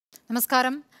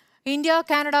നമസ്കാരം.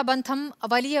 ഇന്ത്യ-കാനഡ ബന്ധം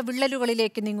വലിയ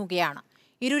വിള്ളലുകളിലേക്ക് നീങ്ങുകയാണ്.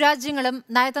 ഇരു രാജ്യങ്ങളും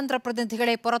നയതന്ത്ര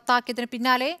പ്രതിനിധികളെ പുറത്താക്കിയതിന്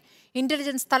പിന്നാലെ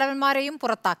ഇന്റലിജൻസ് തലവന്മാരെയും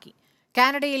പുറത്താക്കി.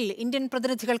 കാനഡയിൽ ഇന്ത്യൻ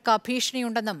പ്രതിനിധികൾക്ക്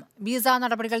ഭീഷണിയുണ്ടെന്നും വിസ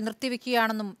നടപടികൾ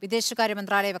നിർത്തിവെക്കുകയാണെന്നും വിദേശകാര്യ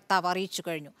മന്ത്രാലയ വക്താവ് അറിയിച്ചു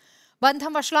കഴിഞ്ഞു.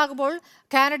 ബന്ധം വഷളാകുമ്പോൾ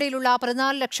കാനഡയിലുള്ള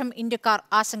 14 ലക്ഷം ഇന്ത്യക്കാർ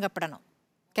ആശങ്കപ്പെടണം.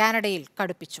 കാനഡയിൽ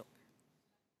കടുപ്പിച്ചു.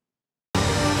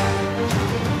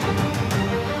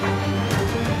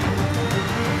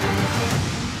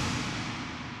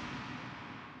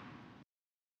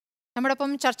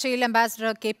 നമ്മോടൊപ്പം ചർച്ചയിൽ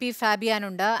ambassador K P.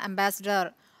 ഫാബിയാനുണ്ട്. Ambassador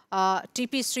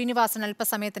TP. Sreenivasan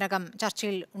അല്പസമയത്തിനകം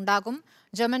ചർച്ചയിൽ ഉണ്ടാകും.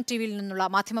 ജർമ്മൻ ടിവിയിൽ നിന്നുള്ള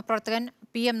മാധ്യമപ്രവർത്തകൻ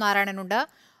പി.എം. നാരായണനുണ്ട്.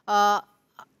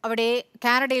 അവിടെ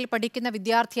കാനഡയിൽ പഠിക്കുന്ന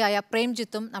വിദ്യാർത്ഥിയായ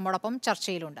പ്രേംജിത്തും നമ്മോടൊപ്പം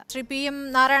ചർച്ചയിലുണ്ട്. ശ്രീ പി.എം.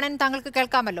 നാരായണൻ, താങ്കൾക്ക്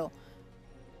കേൾക്കാമല്ലോ.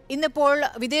 ഇന്നിപ്പോൾ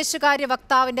വിദേശകാര്യ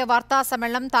വക്താവിന്റെ വാർത്താ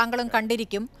സമ്മേളനം താങ്കളും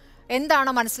കണ്ടിരിക്കും.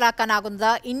 എന്താണ്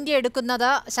മനസ്സിലാക്കാനാകുന്നത്? ഇന്ത്യ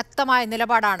എടുക്കുന്നത് ശക്തമായ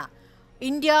നിലപാടാണ്.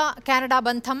 ഇന്ത്യ കാനഡ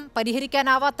ബന്ധം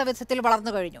പരിഹരിക്കാനാവാത്ത വിധത്തിൽ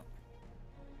വളർന്നു കഴിഞ്ഞു.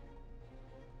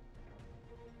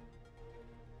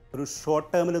 ഒരു ഷോർട്ട്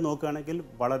ടേമിൽ നോക്കുകയാണെങ്കിൽ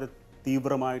വളരെ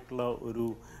തീവ്രമായിട്ടുള്ള ഒരു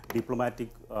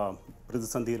ഡിപ്ലോമാറ്റിക്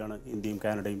പ്രതിസന്ധിയിലാണ് ഇന്ത്യയും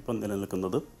കാനഡയും ഇപ്പം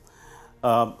നിലനിൽക്കുന്നത്.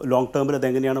 ലോങ് ടേമിൽ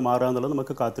അതെങ്ങനെയാണ് മാറുക എന്നുള്ളത്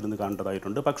നമുക്ക് കാത്തിരുന്ന്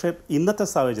കാണേണ്ടതായിട്ടുണ്ട്. പക്ഷേ ഇന്നത്തെ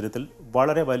സാഹചര്യത്തിൽ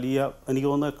വളരെ വലിയ, എനിക്ക്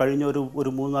തോന്നുന്നു കഴിഞ്ഞ ഒരു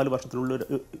 3-4 വർഷത്തിനുള്ളിൽ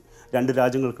രണ്ട്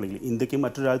രാജ്യങ്ങൾക്കിടയിൽ, ഇന്ത്യക്കും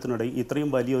മറ്റു രാജ്യത്തിനിടയിൽ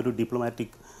ഇത്രയും വലിയൊരു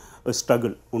ഡിപ്ലോമാറ്റിക്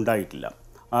സ്ട്രഗിൾ ഉണ്ടായിട്ടില്ല.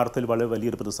 ആ അർത്ഥത്തിൽ വളരെ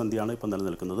വലിയൊരു പ്രതിസന്ധിയാണ് ഇപ്പം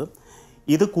നിലനിൽക്കുന്നത്.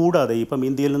 ഇത് കൂടാതെ ഇപ്പം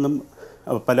ഇന്ത്യയിൽ നിന്നും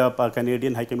പല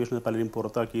കനേഡിയൻ ഹൈക്കമ്മീഷണർ പലരും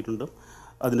പുറത്താക്കിയിട്ടുണ്ട്.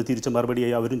 അതിന് തിരിച്ച്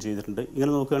മറുപടിയായി അവരും ചെയ്തിട്ടുണ്ട്.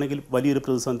 ഇങ്ങനെ നോക്കുകയാണെങ്കിൽ വലിയൊരു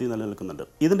പ്രതിസന്ധി നിലനിൽക്കുന്നുണ്ട്.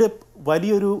 ഇതിൻ്റെ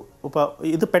വലിയൊരു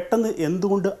ഇത് പെട്ടെന്ന്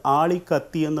എന്തുകൊണ്ട് ആളി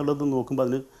കത്തി എന്നുള്ളത് നോക്കുമ്പോൾ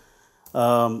അതിന്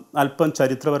അല്പം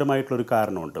ചരിത്രപരമായിട്ടുള്ളൊരു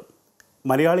കാരണമുണ്ട്.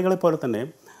 മലയാളികളെ പോലെ തന്നെ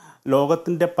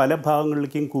ലോകത്തിൻ്റെ പല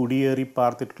ഭാഗങ്ങളിലേക്കും കുടിയേറി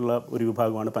പാർത്തിട്ടുള്ള ഒരു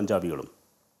വിഭാഗമാണ് പഞ്ചാബികളും.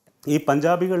 ഈ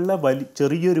പഞ്ചാബികളിലെ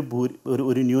ചെറിയൊരു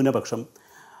ന്യൂനപക്ഷം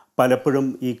പലപ്പോഴും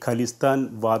ഈ ഖലിസ്ഥാൻ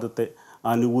വാദത്തെ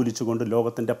അനുകൂലിച്ചുകൊണ്ട്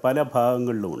ലോകത്തിൻ്റെ പല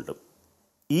ഭാഗങ്ങളിലുമുണ്ട്.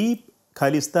 ഈ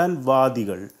ഖലിസ്ഥാൻ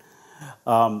വാദികൾ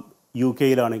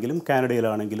UK-യിലാണെങ്കിലും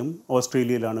കാനഡയിലാണെങ്കിലും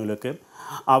ഓസ്ട്രേലിയയിലാണെങ്കിലുമൊക്കെ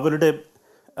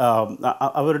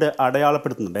അവരുടെ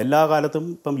അടയാളപ്പെടുത്തുന്നുണ്ട്. എല്ലാ കാലത്തും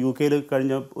ഇപ്പം UK-യിൽ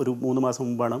കഴിഞ്ഞ ഒരു 3 മാസം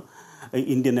മുമ്പാണ്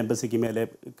ഇന്ത്യൻ എംബസിക്ക് മേലെ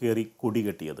കയറി കൊടി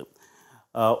കെട്ടിയത്.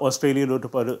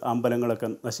 ഓസ്ട്രേലിയയിലോട്ട് പല അമ്പലങ്ങളൊക്കെ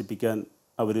നശിപ്പിക്കാൻ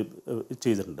അവർ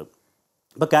ചെയ്തിട്ടുണ്ട്.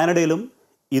 അപ്പോൾ കാനഡയിലും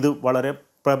ഇത് വളരെ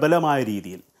പ്രബലമായ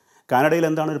രീതിയിൽ, കാനഡയിൽ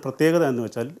എന്താണ് ഒരു പ്രത്യേകത എന്ന്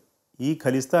വെച്ചാൽ ഈ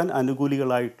ഖലിസ്ഥാൻ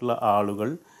അനുകൂലികളായിട്ടുള്ള ആളുകൾ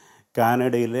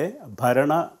കാനഡയിലെ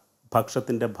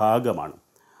ഭരണപക്ഷത്തിൻ്റെ ഭാഗമാണ്.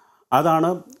 അതാണ്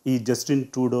ഈ ജസ്റ്റിൻ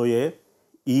ട്രൂഡോയെ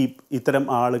ഇത്തരം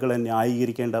ആളുകളെ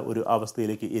ന്യായീകരിക്കേണ്ട ഒരു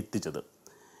അവസ്ഥയിലേക്ക് എത്തിച്ചത്.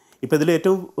 ഇപ്പോൾ ഇതിൽ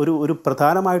ഏറ്റവും ഒരു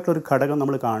പ്രധാനമായിട്ടൊരു ഘടകം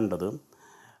നമ്മൾ കാണേണ്ടത്,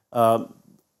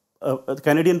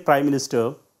 കനേഡിയൻ പ്രൈം മിനിസ്റ്റർ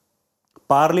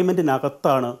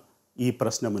പാർലമെൻറ്റിനകത്താണ് ഈ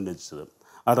പ്രശ്നം ഉന്നയിച്ചത്.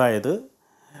 അതായത്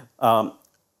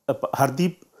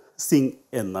ഹർദീപ് സിംഗ്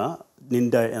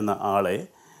എന്ന ആളെ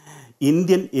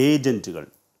ഇന്ത്യൻ ഏജൻറ്റുകൾ,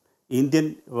 ഇന്ത്യൻ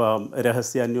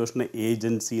രഹസ്യാന്വേഷണ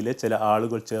ഏജൻസിയിലെ ചില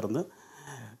ആളുകൾ ചേർന്ന്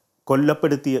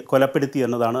കൊലപ്പെടുത്തി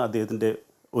എന്നതാണ് അദ്ദേഹത്തിൻ്റെ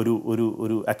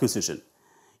ഒരു അക്യൂസിഷൻ.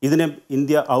 ഇതിനെ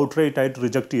ഇന്ത്യ ഔട്ട്റൈറ്റായിട്ട്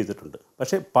റിജക്റ്റ് ചെയ്തിട്ടുണ്ട്.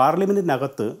 പക്ഷേ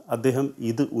പാർലമെൻറ്റിനകത്ത് അദ്ദേഹം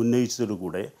ഇത്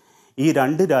ഉന്നയിച്ചതോടുകൂടെ ഈ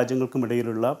രണ്ട്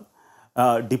രാജ്യങ്ങൾക്കുമിടയിലുള്ള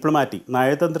ഡിപ്ലോമാറ്റിക്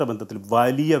നയതന്ത്ര ബന്ധത്തിൽ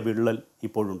വലിയ വിള്ളൽ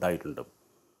ഇപ്പോഴുണ്ടായിട്ടുണ്ട്.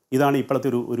 ഇതാണ് ഇപ്പോഴത്തെ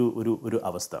ഒരു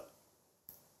അവസ്ഥ.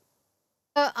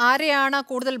 ആരെയാണ്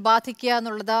കൂടുതൽ ബാധിക്കുക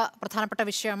എന്നുള്ളത് പ്രധാനപ്പെട്ട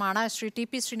വിഷയമാണ്. ശ്രീ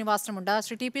ടി.പി. ശ്രീനിവാസനുമുണ്ട്.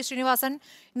 ശ്രീ ടി.പി. ശ്രീനിവാസൻ,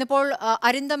 ഇന്നിപ്പോൾ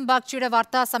അരിന്ദം ബാഗ്ചിയുടെ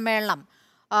വാർത്താ സമ്മേളനം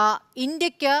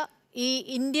ഇന്ത്യക്ക് ഈ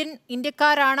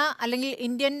ഇന്ത്യക്കാരാണ് അല്ലെങ്കിൽ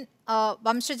ഇന്ത്യൻ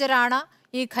വംശജരാണ്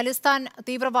ഈ ഖലിസ്ഥാൻ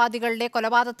തീവ്രവാദികളുടെ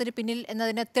കൊലപാതകത്തിന് പിന്നിൽ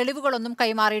എന്നതിന് തെളിവുകളൊന്നും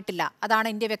കൈമാറിയിട്ടില്ല. അതാണ്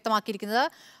ഇന്ത്യ വ്യക്തമാക്കിയിരിക്കുന്നത്.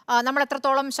 നമ്മൾ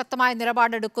എത്രത്തോളം ശക്തമായ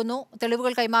നിലപാടെടുക്കുന്നു,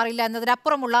 തെളിവുകൾ കൈമാറിയില്ല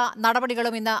എന്നതിനപ്പുറമുള്ള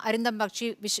നടപടികളും ഇന്ന് അരിന്ദം ബാഗ്ചി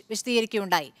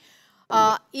വിശദീകരിക്കുകയുണ്ടായി.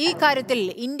 ഈ കാര്യത്തിൽ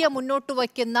ഇന്ത്യ മുന്നോട്ട്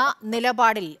വയ്ക്കുന്ന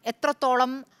നിലപാടിൽ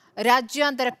എത്രത്തോളം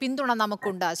രാജ്യാന്തര പിന്തുണ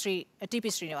നമുക്കുണ്ട്? ശ്രീ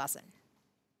ടി.പി. ശ്രീനിവാസൻ.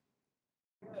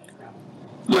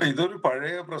 ഇതൊരു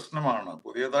പഴയ പ്രശ്നമാണ്,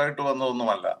 പുതിയതായിട്ട്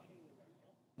വന്നതൊന്നുമല്ല.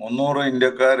 300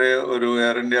 ഇന്ത്യക്കാരെ ഒരു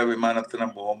എയർ ഇന്ത്യ വിമാനത്തിന്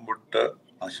ബോംബിട്ട്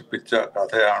നശിപ്പിച്ച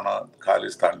കഥയാണ്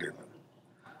ഖാലിസ്ഥാൻ്റേത്.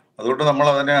 അതുകൊണ്ട് നമ്മൾ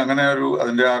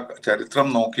അതിൻ്റെ ആ ചരിത്രം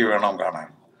നോക്കി വേണം കാണാൻ.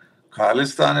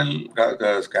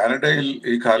 കാനഡയിൽ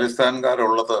ഈ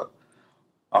ഖാലിസ്ഥാൻകാരുള്ളത്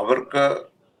അവർക്ക്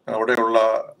അവിടെയുള്ള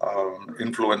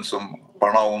ഇൻഫ്ലുവൻസും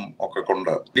പണവും ഒക്കെ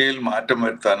കൊണ്ട് ഇന്ത്യയിൽ മാറ്റം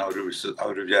വരുത്താൻ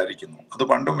അവർ വിചാരിക്കുന്നു. അത്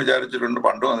പണ്ടും വിചാരിച്ചിട്ടുണ്ട്,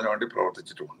 പണ്ടും അതിനുവേണ്ടി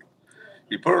പ്രവർത്തിച്ചിട്ടുമുണ്ട്.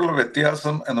 ഇപ്പോഴുള്ള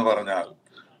വ്യത്യാസം എന്ന് പറഞ്ഞാൽ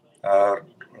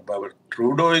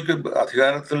ട്രൂഡോയ്ക്ക്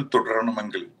അധികാരത്തിൽ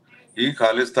തുടരണമെങ്കിൽ ഈ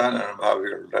ഖാലിസ്ഥാൻ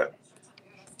അനുഭാവികളുടെ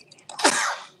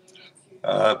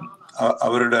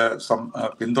അവരുടെ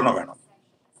പിന്തുണ വേണം.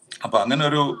 അപ്പൊ അങ്ങനെ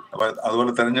ഒരു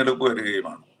അതുപോലെ തെരഞ്ഞെടുപ്പ്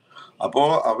വരികയുമാണ്. അപ്പോൾ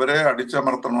അവരെ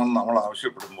അടിച്ചമർത്തണമെന്ന് നമ്മൾ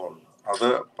ആവശ്യപ്പെടുമ്പോൾ അത്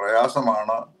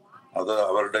പ്രയാസമാണ്, അത്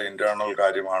അവരുടെ ഇന്റേണൽ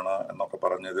കാര്യമാണ് എന്നൊക്കെ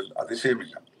പറഞ്ഞതിൽ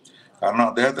അതിശയമില്ല. കാരണം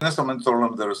അദ്ദേഹത്തിനെ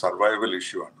സംബന്ധിച്ചോളം ഇതൊരു സർവൈവൽ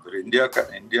ഇഷ്യൂ ആണ്, ഇതൊരു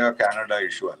ഇന്ത്യ കാനഡ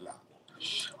ഇഷ്യൂ അല്ല.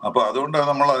 അപ്പൊ അതുകൊണ്ട്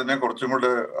നമ്മൾ അതിനെ കുറച്ചും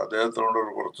കൂടെ അദ്ദേഹത്തോട്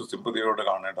കുറച്ച് സിമ്പതിയോട്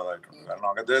കാണേണ്ടതായിട്ടുണ്ട്. കാരണം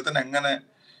അദ്ദേഹത്തിന് എങ്ങനെ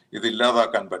ഇത്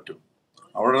ഇല്ലാതാക്കാൻ പറ്റും?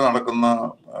 അവിടെ നടക്കുന്ന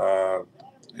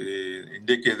ഈ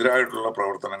ഇന്ത്യക്കെതിരായിട്ടുള്ള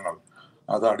പ്രവർത്തനങ്ങൾ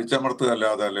അത്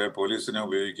അടിച്ചമർത്തുകയല്ലാതെ അല്ലെ പോലീസിനെ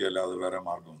ഉപയോഗിക്കുകയല്ലാതെ വേറെ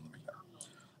മാർഗമൊന്നുമില്ല.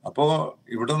 അപ്പോ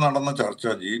ഇവിടെ നടന്ന ചർച്ച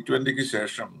G20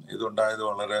 ശേഷം ഇതുണ്ടായത്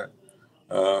വളരെ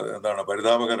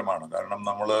പരിതാപകരമാണ്. കാരണം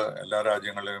നമ്മൾ എല്ലാ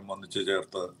രാജ്യങ്ങളെയും ഒന്നിച്ചു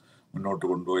ചേർത്ത് മുന്നോട്ട്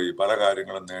കൊണ്ടുപോയി പല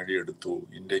കാര്യങ്ങളും നേടിയെടുത്തു.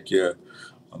 ഇന്ത്യക്ക്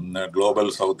ഗ്ലോബൽ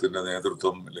സൗത്തിന്റെ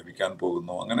നേതൃത്വം ലഭിക്കാൻ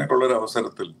പോകുന്നു. അങ്ങനെയൊക്കെയുള്ള ഒരു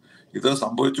അവസരത്തിൽ ഇത്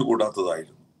സംഭവിച്ചു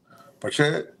കൂടാത്തതായിരുന്നു. പക്ഷേ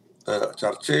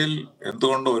ചർച്ചയിൽ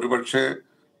എന്തുകൊണ്ട് ഒരുപക്ഷെ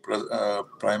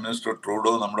പ്രൈം മിനിസ്റ്റർ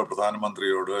ട്രൂഡോ നമ്മുടെ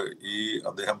പ്രധാനമന്ത്രിയോട്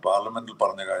അദ്ദേഹം പാർലമെന്റിൽ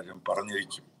പറഞ്ഞ കാര്യം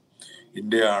പറഞ്ഞിരിക്കും,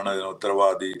 ഇന്ത്യയാണ് ഇതിന്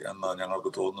ഉത്തരവാദി എന്ന്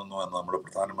ഞങ്ങൾക്ക് തോന്നുന്നു എന്ന് നമ്മുടെ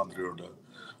പ്രധാനമന്ത്രിയോട്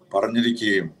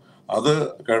പറഞ്ഞിരിക്കുകയും അത്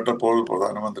കേട്ടപ്പോൾ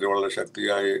പ്രധാനമന്ത്രി വളരെ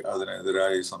ശക്തിയായി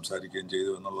അതിനെതിരായി സംസാരിക്കുകയും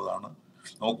ചെയ്തു എന്നുള്ളതാണ്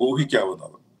നമുക്ക്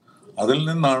ഊഹിക്കാവുന്നത്. അതിൽ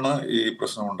നിന്നാണ് ഈ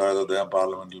പ്രശ്നം ഉണ്ടായത്. അദ്ദേഹം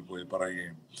പാർലമെന്റിൽ പോയി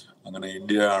പറയുകയും അങ്ങനെ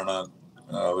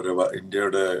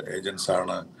ഇന്ത്യയുടെ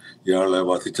ഏജൻസാണ് ഇയാളെ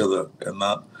വധിച്ചത് എന്ന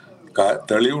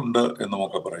തെളിവുണ്ട്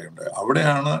എന്നുമൊക്കെ പറയുന്നുണ്ട്.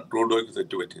 അവിടെയാണ് ട്രൂഡോയ്ക്ക്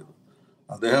തെറ്റുപറ്റിയത്.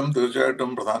 അദ്ദേഹം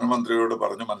തീർച്ചയായിട്ടും പ്രധാനമന്ത്രിയോട്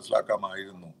പറഞ്ഞു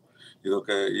മനസ്സിലാക്കാമായിരുന്നു,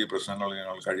 ഇതൊക്കെ ഈ പ്രശ്നങ്ങൾ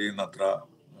ഞങ്ങൾ കഴിയുന്നത്ര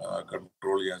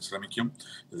കൺട്രോൾ ചെയ്യാൻ ശ്രമിക്കും,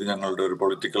 ഇത് ഞങ്ങളുടെ ഒരു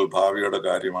പൊളിറ്റിക്കൽ ഭാവിയുടെ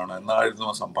കാര്യമാണ് എന്നായിരുന്നു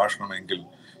സംഭാഷണമെങ്കിൽ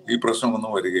ഈ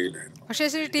പ്രശ്നമൊന്നും വരികയില്ലായിരുന്നു. പക്ഷേ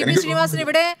ശ്രീ ടി.പി. ശ്രീനിവാസൻ,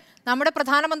 ഇവിടെ നമ്മുടെ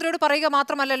പ്രധാനമന്ത്രിയോട് പറയുക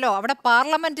മാത്രമല്ലല്ലോ, അവിടെ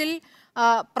പാർലമെന്റിൽ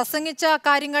പ്രസംഗിച്ച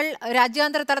കാര്യങ്ങൾ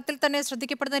രാജ്യാന്തര തലത്തിൽ തന്നെ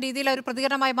ശ്രദ്ധിക്കപ്പെടുന്ന രീതിയിൽ ഒരു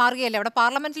പ്രതികരണമായി മാറുകയല്ലേ? അവിടെ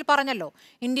പാർലമെന്റിൽ പറഞ്ഞല്ലോ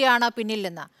ഇന്ത്യയാണ് പിന്നിൽ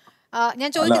നിന്ന്. ഞാൻ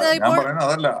ചോദിക്കുന്നത് ഇപ്പോൾ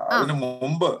അതല്ല, അതിനു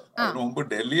മുമ്പ്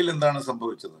ഡൽഹിയിൽ എന്താണ്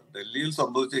സംഭവിച്ചത്? ഡൽഹിയിൽ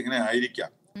സംഭവിച്ചത് ഇങ്ങനെ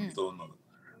ആയിരിക്കാം തോന്നുന്നത്.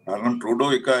 കാരണം ട്രൂഡോ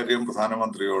ഇക്കാര്യം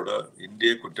പ്രധാനമന്ത്രിയോട്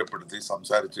ഇന്ത്യയെ കുറ്റപ്പെടുത്തി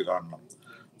സംസാരിച്ച് കാണണം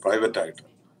പ്രൈവറ്റായിട്ട്.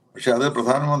 പക്ഷെ അത്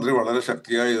പ്രധാനമന്ത്രി വളരെ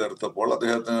ശക്തിയായി എതിർത്തപ്പോൾ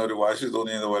അദ്ദേഹത്തിന് ഒരു വാശി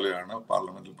തോന്നിയതുപോലെയാണ്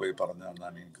പാർലമെന്റിൽ പോയി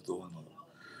പറഞ്ഞതെന്നാണ് എനിക്ക് തോന്നുന്നത്.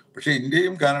 പക്ഷെ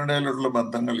ഇന്ത്യയും കാനഡയിലുള്ള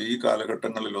ബന്ധങ്ങൾ ഈ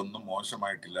കാലഘട്ടങ്ങളിലൊന്നും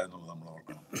മോശമായിട്ടില്ല എന്നുള്ളത് നമ്മൾ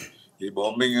ഓർക്കണം. ഈ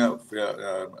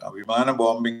വിമാന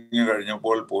ബോംബിങ്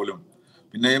കഴിഞ്ഞപ്പോൾ പോലും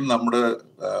പിന്നെയും നമ്മുടെ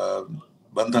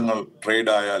ബന്ധങ്ങൾ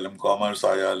ട്രേഡ് ആയാലും കോമേഴ്സ്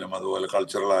ആയാലും അതുപോലെ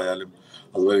കൾച്ചറൽ ആയാലും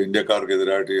അതുപോലെ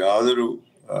ഇന്ത്യക്കാർക്കെതിരായിട്ട് യാതൊരു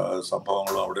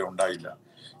സംഭവങ്ങളും അവിടെ ഉണ്ടായില്ല.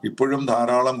 ഇപ്പോഴും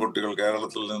ധാരാളം കുട്ടികൾ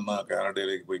കേരളത്തിൽ നിന്ന്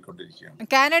കാനഡയിലേക്ക് പോയിക്കൊണ്ടിരിക്കുകയാണ്.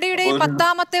 കാനഡയുടെ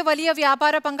 10ാമത്തെ വലിയ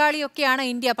വ്യാപാര പങ്കാളിയൊക്കെയാണ്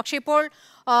ഇന്ത്യ. പക്ഷെ ഇപ്പോൾ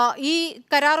ഈ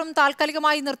കരാറും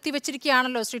താൽക്കാലികമായി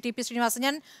നിർത്തിവെച്ചിരിക്കുകയാണല്ലോ ശ്രീ ടി.പി. ശ്രീനിവാസൻ.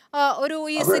 ഞാൻ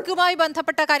ഈ സിഖുമായി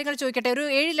ബന്ധപ്പെട്ട കാര്യങ്ങൾ ചോദിക്കട്ടെ. ഒരു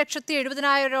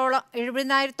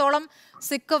 7,70,000-ഓളം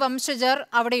സിഖ് വംശജർ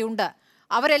അവിടെയുണ്ട്.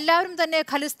 അവരെല്ലാവരും തന്നെ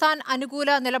ഖലിസ്ഥാൻ അനുകൂല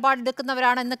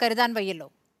നിലപാടെടുക്കുന്നവരാണെന്ന് കരുതാൻ വയ്യല്ലോ?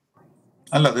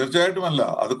 അല്ല, തീർച്ചയായിട്ടും അല്ല.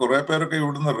 അത് കുറെ പേരൊക്കെ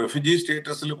ഇവിടുന്ന് റെഫ്യൂജി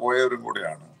സ്റ്റേറ്റസിൽ പോയവരും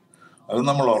കൂടെയാണ്. അത്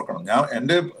നമ്മൾ ഓർക്കണം.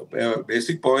 എൻ്റെ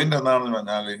ബേസിക് പോയിന്റ് എന്താണെന്ന്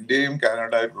പറഞ്ഞാൽ ഇന്ത്യയും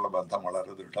കാനഡയായിട്ടുള്ള ബന്ധം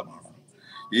വളരെ ദൃഢമാണ്.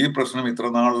 ഈ പ്രശ്നം ഇത്ര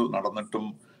നാൾ നടന്നിട്ടും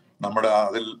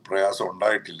അതിൽ പ്രയാസം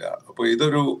ഉണ്ടായിട്ടില്ല. അപ്പോൾ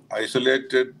ഇതൊരു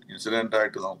ഐസൊലേറ്റഡ് ഇൻസിഡന്റ്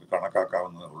ആയിട്ട് നമുക്ക്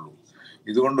കണക്കാക്കാവുന്നതേ ഉള്ളൂ.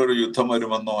 ഇതുകൊണ്ടൊരു യുദ്ധം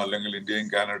വരുമെന്നോ അല്ലെങ്കിൽ ഇന്ത്യയും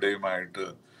കാനഡയുമായിട്ട്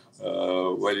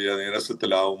വലിയ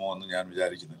നിരസത്തിലാവുമോ എന്ന് ഞാൻ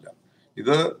വിചാരിക്കുന്നില്ല.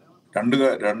 ഇത്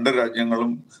രണ്ട്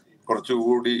രാജ്യങ്ങളും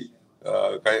കുറച്ചുകൂടി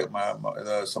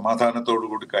സമാധാനത്തോടു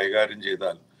കൂടി കൈകാര്യം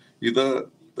ചെയ്താൽ ഇത്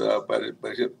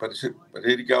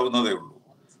പരിഹരിക്കാവുന്നതേ ഉള്ളൂ.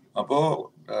 അപ്പോ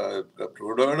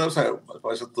ട്രൂഡോയുടെ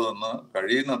വശത്ത് നിന്ന്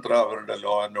കഴിയുന്നത്ര അവരുടെ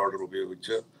ലോ ആൻഡ് ഓർഡർ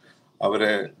ഉപയോഗിച്ച്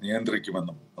അവരെ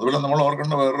നിയന്ത്രിക്കുമെന്നും, അതുപോലെ നമ്മൾ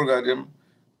ഓർക്കേണ്ട വേറൊരു കാര്യം,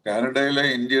 കാനഡയിലെ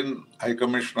ഇന്ത്യൻ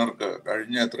ഹൈക്കമ്മീഷണർക്ക്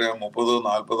കഴിഞ്ഞ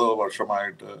 30-40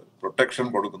 വർഷമായിട്ട് പ്രൊട്ടക്ഷൻ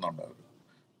കൊടുക്കുന്നുണ്ട്.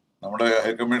 നമ്മുടെ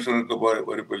ഹൈക്കമ്മീഷണർക്ക്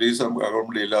ഒരു പോലീസ്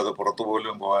അകമ്പടി ഇല്ലാതെ പുറത്തു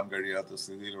പോലും പോകാൻ കഴിയാത്ത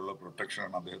സ്ഥിതിയിലുള്ള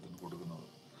പ്രൊട്ടക്ഷനാണ് അദ്ദേഹത്തിന് കൊടുക്കുന്നത്.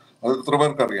 അത് എത്ര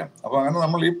പേർക്കറിയാം. അപ്പൊ അങ്ങനെ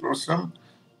നമ്മൾ ഈ പ്രശ്നം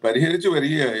പരിഹരിച്ചു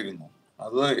വരികയായിരുന്നു.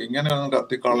 അത് ഇങ്ങനെ ഒന്നും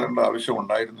കത്തിക്കാളേണ്ട ആവശ്യം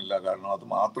ഉണ്ടായിരുന്നില്ല. കാരണം അത്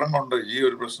മാത്രം കൊണ്ട് ഈ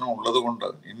ഒരു പ്രശ്നം ഉള്ളത് കൊണ്ട്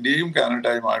ഇന്ത്യയും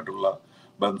കാനഡയുമായിട്ടുള്ള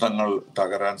ബന്ധങ്ങൾ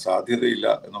തകരാൻ സാധ്യതയില്ല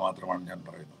എന്ന് മാത്രമാണ് ഞാൻ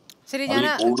പറയുന്നത്. ശരി,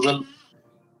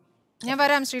 ഞാൻ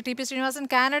വരാം ശ്രീ ടി.പി. ശ്രീനിവാസൻ.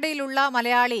 കാനഡയിലുള്ള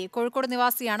മലയാളി കോഴിക്കോട്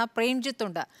നിവാസിയാണ് പ്രേംജിത്ത്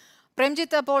ഉണ്ട്.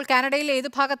 പ്രേംജിത്ത്, അപ്പോൾ കാനഡയിലെ ഏത്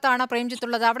ഭാഗത്താണ് പ്രേംജിത്ത്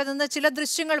ഉള്ളത്? അവിടെ നിന്ന് ചില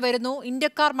ദൃശ്യങ്ങൾ വരുന്നു.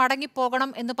 ഇന്ത്യക്കാർ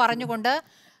മടങ്ങിപ്പോകണം എന്ന് പറഞ്ഞുകൊണ്ട്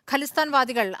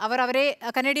ഖലിസ്ഥാൻവാദികൾ അവരെ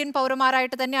കനേഡിയൻ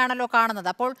പൗരന്മാരായിട്ട് തന്നെയാണല്ലോ കാണുന്നത്.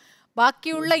 അപ്പോൾ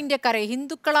ബാക്കിയുള്ള ഇന്ത്യക്കാരെ,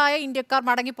 ഹിന്ദുക്കളായ ഇന്ത്യക്കാർ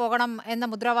മടങ്ങിപ്പോകണം എന്ന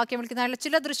മുദ്രാവാക്യം വിളിക്കുന്നതിനുള്ള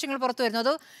ചില ദൃശ്യങ്ങൾ പുറത്തു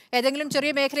വരുന്നത് ഏതെങ്കിലും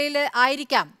ചെറിയ മേഖലയിൽ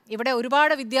ആയിരിക്കാം. ഇവിടെ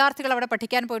ഒരുപാട് വിദ്യാർത്ഥികൾ അവിടെ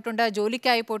പഠിക്കാൻ പോയിട്ടുണ്ട്,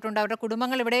 ജോലിക്കായി പോയിട്ടുണ്ട്, അവരുടെ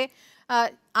കുടുംബങ്ങൾ ഇവിടെ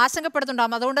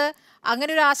ആശങ്കപ്പെടുന്നുണ്ടാകും. അതുകൊണ്ട്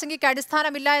അങ്ങനെ ഒരു ആശങ്കയ്ക്ക്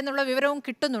അടിസ്ഥാനമില്ല എന്നുള്ള വിവരവും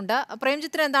കിട്ടുന്നുണ്ട്.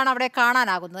 പ്രേംജിത്തിന് എന്താണ് അവിടെ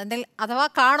കാണാനാകുന്നത്? അഥവാ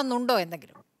കാണുന്നുണ്ടോ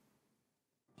എന്തെങ്കിലും?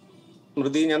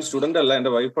 സ്മൃതി, ഞാൻ സ്റ്റുഡന്റ് അല്ല,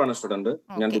 എന്റെ വൈഫാണ് സ്റ്റുഡന്റ്.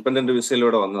 ഞാൻ ഓക്കെ ഡിപെൻഡന്റ്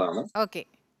വിസയിലൂടെ വന്നതാണ്. ഓക്കെ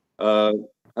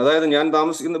അതായത് ഞാൻ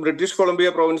താമസിക്കുന്ന ബ്രിട്ടീഷ് കൊളംബിയ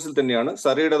പ്രോവിൻസിൽ തന്നെയാണ്,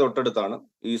 സറിയുടെ തൊട്ടടുത്താണ്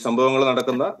ഈ സംഭവങ്ങൾ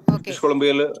നടക്കുന്ന. ഓക്കെ ബ്രിട്ടീഷ്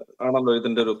കൊളംബിയയിൽ ആണല്ലോ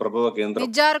ഇതിന്റെ ഒരു പ്രഭവ കേന്ദ്രം.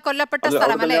 നിജാർ കൊല്ലപ്പെട്ട അത്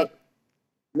സ്ഥലം അവിടെ അല്ലേ?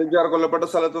 നിജാർ കൊല്ലപ്പെട്ട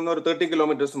സ്ഥലത്ത് നിന്ന് ഒരു 30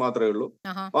 കിലോമീറ്റേഴ്സ് മാത്രമേ ഉള്ളൂ.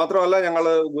 ആഹാ. മാത്രമല്ല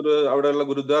ഞങ്ങള് അവിടെയുള്ള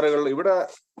ഗുരുദ്വാരകൾ ഇവിടെ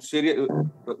ശരി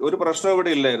ഒരു പ്രശ്നം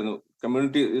ഇവിടെ ഇല്ലായിരുന്നു.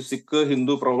 കമ്മ്യൂണിറ്റി സിഖ്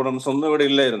ഹിന്ദു പ്രോബ്ലംസ് ഒന്നും ഇവിടെ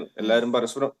ഇല്ലായിരുന്നു. എല്ലാവരും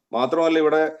പരസ്പരം, മാത്രമല്ല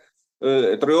ഇവിടെ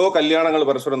എത്രയോ കല്യാണങ്ങൾ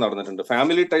പരസ്പരം നടന്നിട്ടുണ്ട്.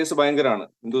 ഫാമിലി ടൈസ് ഭയങ്കരമാണ്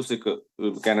ഹിന്ദു സിഖ്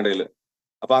കാനഡയിൽ.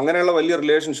 അപ്പൊ അങ്ങനെയുള്ള വലിയ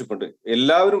റിലേഷൻഷിപ്പ് ഉണ്ട്.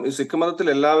 എല്ലാവരും സിഖ് മതത്തിൽ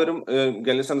എല്ലാവരും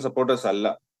ഖലിസ്ഥാൻ സപ്പോർട്ടേഴ്സ് അല്ല,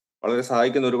 വളരെ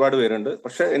സഹായിക്കുന്ന ഒരുപാട് പേരുണ്ട്.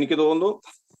 പക്ഷെ എനിക്ക് തോന്നുന്നു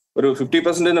ഒരു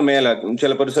 50% മേലാക്കും,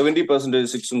 ചിലപ്പോൾ ഒരു 70%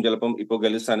 സിഖ്സും ചിലപ്പം ഇപ്പോൾ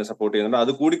ഖലിസ്ഥാനെ സപ്പോർട്ട് ചെയ്യുന്നുണ്ട്.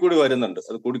 അത് കൂടിക്കൂടി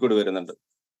വരുന്നുണ്ട്.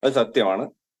 അത് സത്യമാണ്.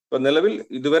 ഇപ്പൊ നിലവിൽ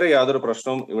ഇതുവരെ യാതൊരു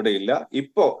പ്രശ്നവും ഇവിടെ ഇല്ല.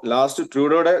 ഇപ്പോ ലാസ്റ്റ്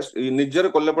ട്രൂഡോയുടെ നിജ്ജർ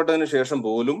കൊല്ലപ്പെട്ടതിന് ശേഷം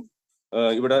പോലും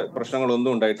ഇവിടെ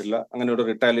പ്രശ്നങ്ങളൊന്നും ഉണ്ടായിട്ടില്ല. അങ്ങനെ ഒരു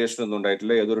റിട്ടാലിയേഷൻ ഒന്നും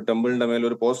ഉണ്ടായിട്ടില്ല. ഏതൊരു ടെമ്പിളിന്റെ മേലെ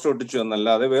ഒരു പോസ്റ്റർ ഒട്ടിച്ചു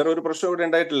എന്നല്ലാതെ വേറെ ഒരു പ്രശ്നം ഇവിടെ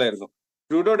ഉണ്ടായിട്ടില്ലായിരുന്നു.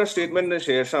 ട്രൂഡോയുടെ സ്റ്റേറ്റ്മെന്റിന്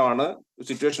ശേഷമാണ്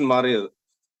സിറ്റുവേഷൻ മാറിയത്.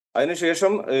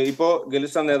 അതിനുശേഷം ഇപ്പോ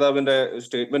ഖലിസ്ഥാൻ നേതാവിന്റെ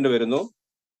സ്റ്റേറ്റ്മെന്റ് വരുന്നു.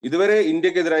 ഇതുവരെ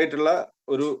ഇന്ത്യക്കെതിരായിട്ടുള്ള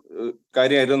ഒരു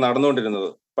കാര്യമായിരുന്നു നടന്നുകൊണ്ടിരുന്നത്.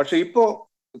 പക്ഷെ ഇപ്പോ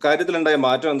കാര്യത്തിലുണ്ടായ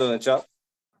മാറ്റം എന്താണെന്ന് വെച്ചാൽ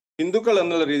ഹിന്ദുക്കൾ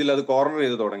എന്നുള്ള രീതിയിൽ അത് കോർണർ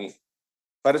ചെയ്ത് തുടങ്ങി.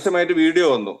 പരസ്യമായിട്ട് വീഡിയോ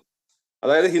വന്നു.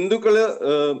 അതായത്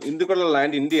ഹിന്ദുക്കളുടെ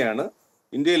ലാൻഡ് ഇന്ത്യയാണ്,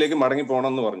 ഇന്ത്യയിലേക്ക് മടങ്ങി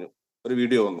പോകണമെന്ന് പറഞ്ഞു ഒരു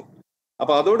വീഡിയോ വന്നു.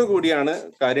 അപ്പൊ അതോടുകൂടിയാണ്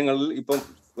കാര്യങ്ങളിൽ ഇപ്പം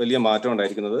വലിയ മാറ്റം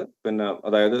ഉണ്ടായിരിക്കുന്നത്. പിന്നെ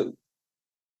അതായത്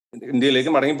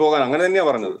ഇന്ത്യയിലേക്ക് മടങ്ങി പോകാൻ അങ്ങനെ തന്നെയാ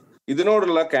പറഞ്ഞത്.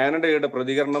 ഇതിനോടുള്ള കാനഡയുടെ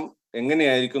പ്രതികരണം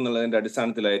എങ്ങനെയായിരിക്കും എന്നുള്ളതിന്റെ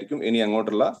അടിസ്ഥാനത്തിലായിരിക്കും ഇനി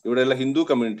അങ്ങോട്ടുള്ള ഇവിടെയുള്ള ഹിന്ദു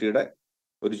കമ്മ്യൂണിറ്റിയുടെ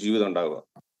ഒരു ജീവിതം ഉണ്ടാവുക.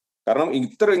 കാരണം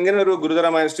ഇങ്ങനെ ഒരു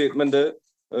ഗുരുതരമായ സ്റ്റേറ്റ്മെന്റ്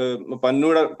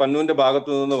പന്നുവിന്റെ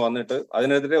ഭാഗത്തു നിന്ന് വന്നിട്ട്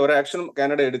അതിനെതിരെ ഒരു ആക്ഷൻ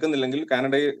കാനഡ എടുക്കുന്നില്ലെങ്കിൽ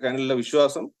കാനഡയിലെ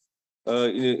വിശ്വാസം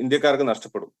ഇന്ത്യക്കാർക്ക്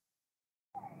നഷ്ടപ്പെടും.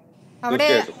 അവിടെ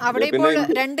ഇപ്പോൾ പിന്നെ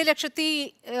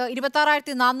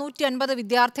 2,26,450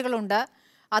 വിദ്യാർത്ഥികളുണ്ട്.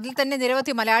 അതിൽ തന്നെ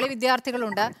നിരവധി മലയാളി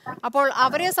വിദ്യാർത്ഥികളുണ്ട്. അപ്പോൾ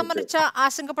അവരെ സംബന്ധിച്ച്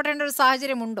ആശങ്കപ്പെടേണ്ട ഒരു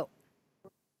സാഹചര്യമുണ്ടോ?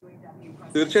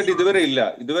 തീർച്ചയായിട്ടും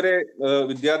ഇതുവരെ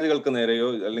വിദ്യാർത്ഥികൾക്ക് നേരെയോ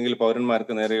അല്ലെങ്കിൽ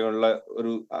പൗരന്മാർക്ക് നേരെയോ ഉള്ള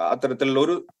ഒരു അത്തരത്തിലുള്ള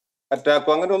ഒരു അറ്റാക്കോ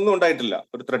അങ്ങനെ ഒന്നും ഉണ്ടായിട്ടില്ല.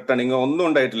 ഒരു ത്രെട്ടണിങ്ങോ ഒന്നും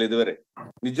ഉണ്ടായിട്ടില്ല ഇതുവരെ.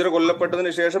 നിജ്ജർ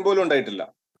കൊല്ലപ്പെട്ടതിന് ശേഷം പോലും ഉണ്ടായിട്ടില്ല.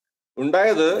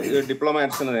 ഉണ്ടായത്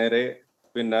ഡിപ്ലോമാറ്റ്സിന് നേരെ,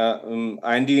 പിന്നെ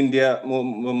ആന്റി ഇന്ത്യ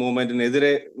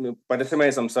മൂവ്മെന്റിനെതിരെ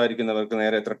പരസ്യമായി സംസാരിക്കുന്നവർക്ക്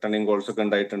നേരെ ത്രെട്ടണിങ് കോൾസ് ഒക്കെ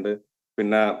ഉണ്ടായിട്ടുണ്ട്.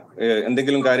 പിന്നെ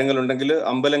എന്തെങ്കിലും കാര്യങ്ങളുണ്ടെങ്കിൽ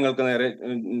അമ്പലങ്ങൾക്ക് നേരെ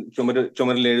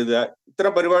ചുമരിൽ എഴുതുക,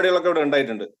 ഇത്തരം പരിപാടികളൊക്കെ ഇവിടെ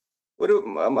ഉണ്ടായിട്ടുണ്ട്.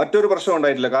 മറ്റൊരു പ്രശ്നം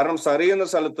ഉണ്ടായിട്ടില്ല. കാരണം സറി എന്ന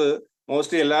സ്ഥലത്ത്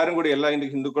മോസ്റ്റ്ലി എല്ലാവരും കൂടി, എല്ലാ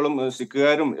ഹിന്ദുക്കളും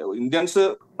സിഖുകാരും ഇന്ത്യൻസ്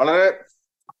വളരെ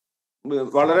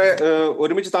വളരെ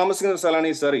ഒരുമിച്ച് താമസിക്കുന്ന സ്ഥലമാണ്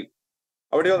ഈ സറി.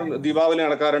 അവിടെ ദീപാവലി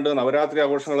നടക്കാറുണ്ട്, നവരാത്രി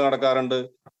ആഘോഷങ്ങൾ നടക്കാറുണ്ട്,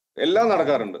 എല്ലാം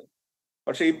നടക്കാറുണ്ട്.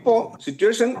 പക്ഷെ ഇപ്പോ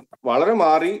സിറ്റുവേഷൻ വളരെ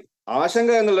മാറി,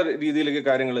 ആശങ്ക എന്നുള്ള രീതിയിലേക്ക്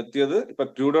കാര്യങ്ങൾ എത്തിയത് ഇപ്പൊ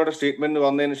ട്രൂഡോയുടെ സ്റ്റേറ്റ്മെന്റ്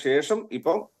വന്നതിന് ശേഷം.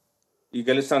 ഇപ്പം ഈ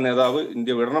ഖലിസ്ഥാൻ നേതാവ്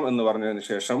ഇന്ത്യ വിടണം എന്ന് പറഞ്ഞതിന്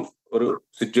ശേഷം ഒരു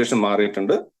സിറ്റുവേഷൻ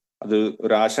മാറിയിട്ടുണ്ട്. അത്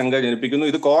ഒരു ആശങ്ക ജനിപ്പിക്കുന്നു.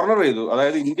 ഇത് കോർണർ ചെയ്തു.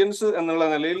 അതായത് ഇന്ത്യൻസ് എന്നുള്ള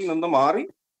നിലയിൽ നിന്ന് മാറി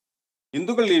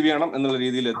ഹിന്ദുക്കൾ ലീവ് ചെയ്യണം എന്നുള്ള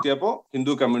രീതിയിൽ എത്തിയപ്പോ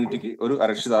ഹിന്ദു കമ്മ്യൂണിറ്റിക്ക് ഒരു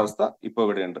അരക്ഷിതാവസ്ഥ ഇപ്പൊ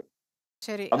ഇവിടെയുണ്ട്.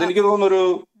 അതെനിക്ക് തോന്നുന്നൊരു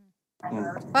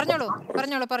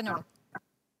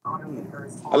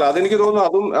അതെനിക്ക് തോന്നുന്നു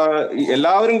അതും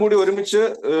എല്ലാവരും കൂടി ഒരുമിച്ച്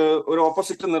ഒരു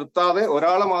ഓപ്പോസിറ്റ് നിർത്താതെ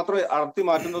ഒരാളെ മാത്രം അടർത്തി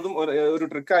മാറ്റുന്നതും ഒരു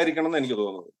ട്രിക്ക് ആയിരിക്കണം എന്ന് എനിക്ക്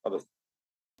തോന്നുന്നത്. അത്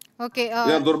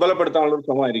ദുർബലപ്പെടുത്താനുള്ള ഒരു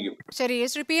ശ്രമമായിരിക്കും. ശരി,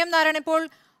 ശ്രീ പി എം നാരായണൻ, ഇപ്പോൾ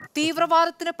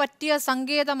തീവ്രവാദത്തിന് പറ്റിയ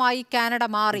സങ്കേതമായി കാനഡ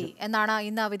മാറി എന്നാണ്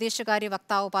ഇന്ന് വിദേശകാര്യ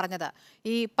വക്താവ് പറഞ്ഞത്.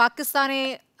 ഈ പാകിസ്ഥാനെ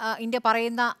ഇന്ത്യ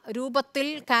പറയുന്ന രൂപത്തിൽ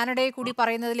കാനഡയെ കൂടി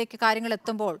പറയുന്നതിലേക്ക് കാര്യങ്ങൾ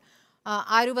എത്തുമ്പോൾ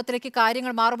ആ രൂപത്തിലേക്ക്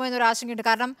കാര്യങ്ങൾ മാറുമോ എന്നൊരു ആശങ്കയുണ്ട്.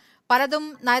 കാരണം പലതും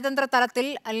നയതന്ത്ര തലത്തിൽ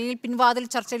അല്ലെങ്കിൽ പിൻവാതിൽ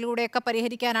ചർച്ചയിലൂടെയൊക്കെ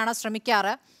പരിഹരിക്കാനാണ്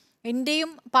ശ്രമിക്കാറ്.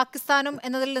 ഇന്ത്യയും പാകിസ്ഥാനും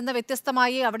എന്നതിൽ നിന്ന്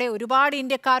വ്യത്യസ്തമായി അവിടെ ഒരുപാട്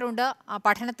ഇന്ത്യക്കാരുണ്ട്,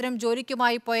 പഠനത്തിനും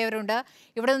ജോലിക്കുമായി പോയവരുണ്ട്,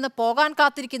 ഇവിടെ നിന്ന് പോകാൻ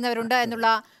കാത്തിരിക്കുന്നവരുണ്ട് എന്നുള്ള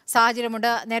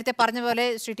സാഹചര്യമുണ്ട്. നേരത്തെ പറഞ്ഞ പോലെ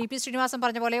ശ്രീ ടി പി ശ്രീനിവാസൻ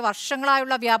പറഞ്ഞ പോലെ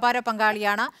വർഷങ്ങളായുള്ള വ്യാപാര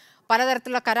പങ്കാളിയാണ്,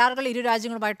 പലതരത്തിലുള്ള കരാറുകൾ ഇരു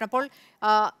രാജ്യങ്ങളുമായിട്ടുണ്ട്. അപ്പോൾ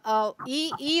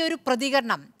ഈ ഒരു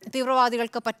പ്രതികരണം,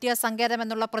 തീവ്രവാദികൾക്ക് പറ്റിയ സങ്കേതം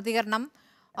എന്നുള്ള പ്രതികരണം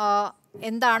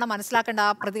എന്താണ് മനസ്സിലാക്കേണ്ട?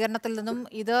 ആ പ്രതികരണത്തിൽ നിന്നും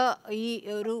ഇത് ഈ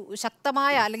ഒരു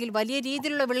ശക്തമായ അല്ലെങ്കിൽ വലിയ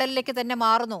രീതിയിലുള്ള വിള്ളലിലേക്ക് തന്നെ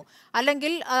മാറുന്നു,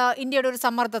 അല്ലെങ്കിൽ ഇന്ത്യയുടെ ഒരു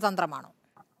സമ്മർദ്ദ തന്ത്രമാണോ?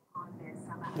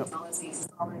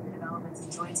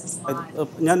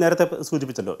 ഞാൻ നേരത്തെ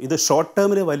സൂചിപ്പിച്ചല്ലോ, ഇത് ഷോർട്ട്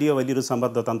ടേമിൽ വലിയൊരു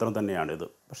സമ്മർദ്ദ തന്ത്രം തന്നെയാണിത്.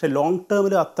 പക്ഷേ ലോങ്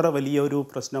ടേമിൽ അത്ര വലിയൊരു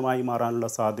പ്രശ്നമായി മാറാനുള്ള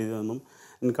സാധ്യതയൊന്നും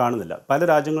കാണുന്നില്ല. പല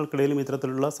രാജ്യങ്ങൾക്കിടയിലും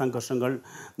ഇത്തരത്തിലുള്ള സംഘർഷങ്ങൾ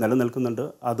നിലനിൽക്കുന്നുണ്ട്.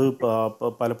 അത്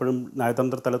പലപ്പോഴും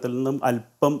നയതന്ത്ര തലത്തിൽ നിന്നും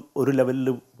അല്പം ഒരു ലെവലിൽ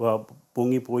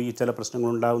പൊങ്ങിപ്പോയി ചില പ്രശ്നങ്ങൾ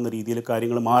ഉണ്ടാകുന്ന രീതിയിൽ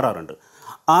കാര്യങ്ങൾ മാറാറുണ്ട്.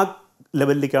 ആ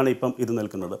ലെവലിലേക്കാണ് ഇപ്പം ഇത്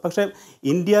നിൽക്കുന്നത്. പക്ഷേ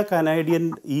ഇന്ത്യ കനേഡിയൻ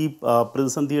ഈ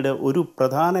പ്രതിസന്ധിയുടെ ഒരു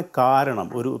പ്രധാന കാരണം,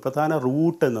 ഒരു പ്രധാന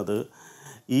റൂട്ട് എന്നത്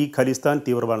ഈ ഖലിസ്ഥാൻ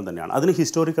തീവ്രവാദം തന്നെയാണ്. അതിന്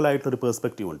ഹിസ്റ്റോറിക്കലായിട്ടൊരു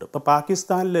പേഴ്സ്പെക്റ്റീവ് ഉണ്ട്. ഇപ്പോൾ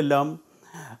പാകിസ്ഥാനിലെല്ലാം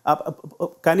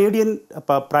കനേഡിയൻ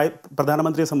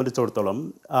പ്രധാനമന്ത്രിയെ സംബന്ധിച്ചിടത്തോളം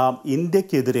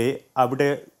ഇന്ത്യക്കെതിരെ അവിടെ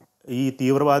ഈ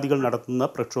തീവ്രവാദികൾ നടത്തുന്ന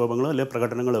പ്രക്ഷോഭങ്ങളും അല്ലെങ്കിൽ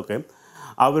പ്രകടനങ്ങളൊക്കെ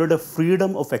അവരുടെ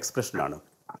ഫ്രീഡം ഓഫ് എക്സ്പ്രഷനാണ്,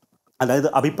 അതായത്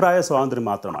അഭിപ്രായ സ്വാതന്ത്ര്യം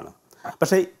മാത്രമാണ്.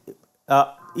 പക്ഷേ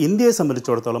ഇന്ത്യയെ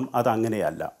സംബന്ധിച്ചിടത്തോളം അത്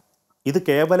അങ്ങനെയല്ല. ഇത്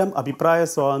കേവലം അഭിപ്രായ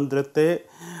സ്വാതന്ത്ര്യത്തെ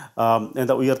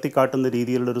ഉയർത്തിക്കാട്ടുന്ന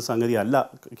രീതിയിലുള്ളൊരു സംഗതി അല്ല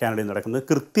കാനഡയിൽ നടക്കുന്നത്.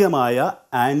 കൃത്യമായ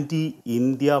ആൻറ്റി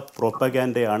ഇന്ത്യ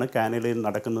പ്രൊപ്പഗാൻഡയാണ് കാനഡയിൽ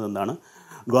നടക്കുന്നതെന്നാണ്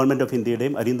ഗവൺമെൻറ് ഓഫ്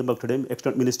ഇന്ത്യയുടെയും അരിന്ദം ബക്തിയുടെയും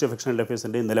മിനിസ്ട്രി ഓഫ് എക്സ്റ്റേണൽ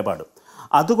അഫയേഴ്സിൻ്റെയും നിലപാട്.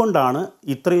 അതുകൊണ്ടാണ്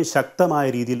ഇത്രയും ശക്തമായ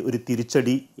രീതിയിൽ ഒരു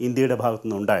തിരിച്ചടി ഇന്ത്യയുടെ ഭാഗത്തു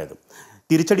നിന്നുണ്ടായത്.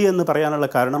 തിരിച്ചടി എന്ന് പറയാനുള്ള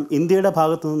കാരണം ഇന്ത്യയുടെ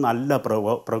ഭാഗത്തു നിന്ന് നല്ല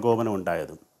പ്രകോപനം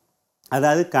ഉണ്ടായത്.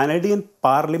 അതായത് കനേഡിയൻ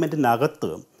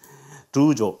പാർലമെൻറ്റിനകത്ത്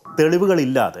ട്രൂഡോ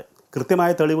തെളിവുകളില്ലാതെ,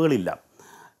 കൃത്യമായ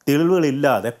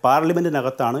തെളിവുകളില്ലാതെ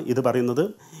പാർലമെൻറ്റിനകത്താണ് ഇത് പറയുന്നത്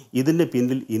ഇതിൻ്റെ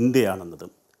പിന്നിൽ ഇന്ത്യയാണെന്നത്.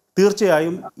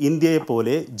 തീർച്ചയായും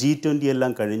ഇന്ത്യയെപ്പോലെ G20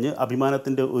 എല്ലാം കഴിഞ്ഞ്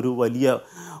അഭിമാനത്തിൻ്റെ ഒരു വലിയ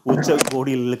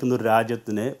ഉച്ചകോടിയിൽ നിൽക്കുന്ന ഒരു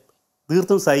രാജ്യത്തിന്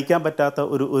തീർത്തും സഹിക്കാൻ പറ്റാത്ത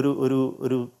ഒരു ഒരു ഒരു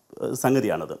ഒരു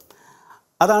സംഗതിയാണത്.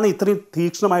 അതാണ് ഇത്രയും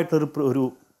തീക്ഷ്ണമായിട്ടൊരു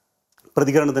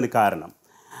പ്രതികരണത്തിന് കാരണം.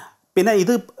 പിന്നെ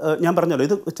ഇത് ഞാൻ പറഞ്ഞല്ലോ,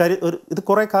 ഇത്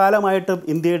കുറേ കാലമായിട്ട്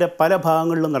ഇന്ത്യയുടെ പല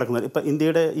ഭാഗങ്ങളിലും നടക്കുന്നത്. ഇപ്പം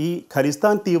ഇന്ത്യയുടെ ഈ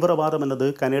ഖലിസ്ഥാൻ തീവ്രവാദം എന്നത്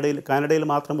കാനഡയിൽ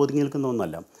മാത്രം ഒതുങ്ങി നിൽക്കുന്ന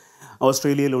ഒന്നല്ല.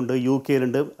 ഓസ്ട്രേലിയയിലുണ്ട്,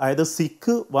 UK-യിലുണ്ട്. അതായത്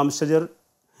സിഖ് വംശജർ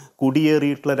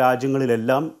കുടിയേറിയിട്ടുള്ള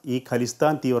രാജ്യങ്ങളിലെല്ലാം ഈ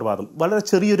ഖലിസ്ഥാൻ തീവ്രവാദം വളരെ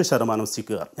ചെറിയൊരു ശതമാനം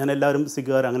സിഖുകാർ, ഞാൻ എല്ലാവരും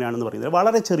സിഖുകാർ അങ്ങനെയാണെന്ന് പറയുന്നത്,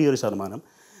 വളരെ ചെറിയൊരു ശതമാനം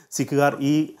സിഖുകാർ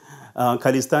ഈ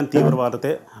ഖലിസ്ഥാൻ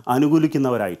തീവ്രവാദത്തെ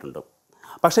അനുകൂലിക്കുന്നവരായിട്ടുണ്ട്.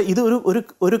 പക്ഷേ ഇത്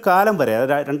ഒരു കാലം വരെ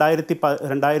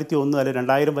 2001 അല്ലെങ്കിൽ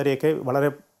 2000 വരെയൊക്കെ വളരെ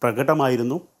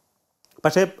പ്രകടമായിരുന്നു.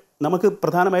 പക്ഷേ നമുക്ക്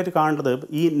പ്രധാനമായിട്ട് കാണേണ്ടത്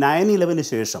ഈ 9/11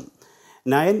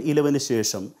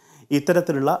 ശേഷം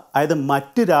ഇത്തരത്തിലുള്ള, അതായത്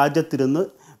മറ്റ് രാജ്യത്തിരുന്ന്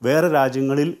വേറെ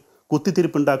രാജ്യങ്ങളിൽ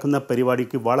കുത്തിത്തിരിപ്പുണ്ടാക്കുന്ന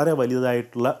പരിപാടിക്ക് വളരെ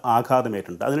വലുതായിട്ടുള്ള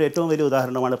ആഘാതമേറ്റുണ്ട്. അതിന് ഏറ്റവും വലിയ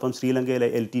ഉദാഹരണമാണ് ഇപ്പം ശ്രീലങ്കയിലെ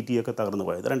LTT ഒക്കെ തകർന്നു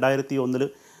പോയത്. 2001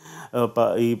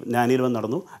 ഈ 9/11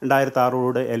 നടന്നു.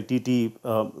 2006 LTT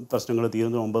പ്രശ്നങ്ങൾ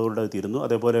തീരുന്നു, 9 തീരുന്നു.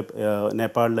 അതേപോലെ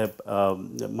നേപ്പാളിലെ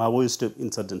മാവോയിസ്റ്റ്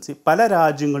ഇൻസർജൻസി, പല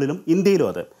രാജ്യങ്ങളിലും, ഇന്ത്യയിലും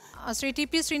അതെ. ശ്രീ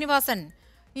TP ശ്രീനിവാസൻ,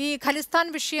 ഈ ഖലിസ്ഥാൻ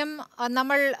വിഷയം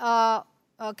നമ്മൾ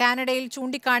കാനഡയിൽ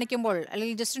ചൂണ്ടിക്കാണിക്കുമ്പോൾ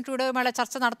അല്ലെങ്കിൽ ജസ്റ്റിൻ ട്രൂഡോയുമായുള്ള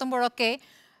ചർച്ച നടത്തുമ്പോഴൊക്കെ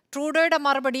ട്രൂഡോയുടെ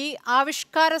മറുപടി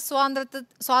ആവിഷ്കാര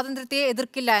സ്വാതന്ത്ര്യത്തെ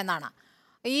എതിർക്കില്ല എന്നാണ്.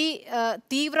 ഈ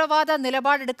തീവ്രവാദ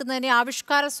നിലപാടെടുക്കുന്നതിനെ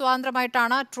ആവിഷ്കാര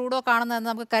സ്വാതന്ത്ര്യമായിട്ടാണ് ട്രൂഡോ കാണുന്നതെന്ന്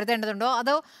നമുക്ക് കരുതേണ്ടതുണ്ടോ?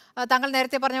 അതോ താങ്കൾ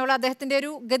നേരത്തെ പറഞ്ഞ പോലെ അദ്ദേഹത്തിൻ്റെ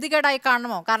ഒരു ഗതികേടായി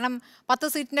കാണണമോ? കാരണം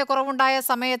 10 സീറ്റിൻ്റെ കുറവുണ്ടായ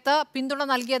സമയത്ത് പിന്തുണ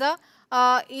നൽകിയത്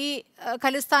ഈ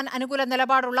ഖലിസ്ഥാൻ അനുകൂല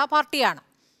നിലപാടുള്ള പാർട്ടിയാണ്.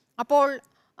 അപ്പോൾ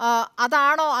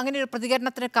അതാണോ അങ്ങനെ ഒരു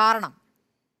പ്രതികരണത്തിന് കാരണം?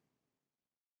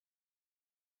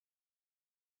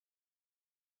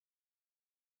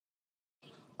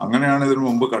 അങ്ങനെയാണ് ഇതിനു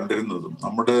മുമ്പ് കണ്ടിരുന്നതും.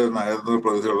 നമ്മുടെ നയതന്ത്ര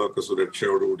പ്രതികളൊക്കെ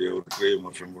സുരക്ഷയോടുകൂടി അവർ ഇത്രയും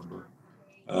വർഷം കൊണ്ട്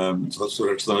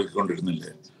സുരക്ഷ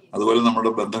നൽകിക്കൊണ്ടിരുന്നില്ലേ? അതുപോലെ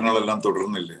നമ്മുടെ ബന്ധങ്ങളെല്ലാം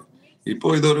തുടർന്നില്ലേ?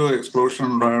 ഇപ്പോൾ ഇതൊരു എക്സ്പ്ലോഷൻ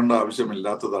ഉണ്ടാകേണ്ട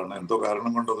ആവശ്യമില്ലാത്തതാണ്. എന്തോ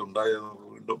കാരണം കൊണ്ട് അത് ഉണ്ടായെന്ന്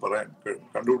വീണ്ടും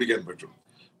കണ്ടുപിടിക്കാൻ പറ്റും.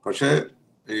 പക്ഷേ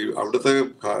ഈ അവിടുത്തെ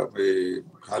ഈ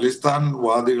ഖാലിസ്ഥാൻ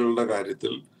വാദികളുടെ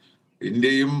കാര്യത്തിൽ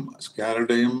ഇന്ത്യയും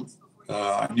കാനഡയും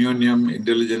അന്യോന്യം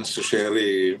ഇന്റലിജൻസ് ഷെയർ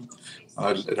ചെയ്യുകയും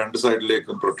രണ്ട്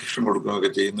സൈഡിലേക്കും പ്രൊട്ടക്ഷൻ കൊടുക്കുകയൊക്കെ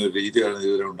ചെയ്യുന്ന ഒരു രീതിയാണ്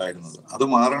ഇതുവരെ ഉണ്ടായിരുന്നത്. അത്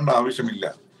മാറേണ്ട ആവശ്യമില്ല.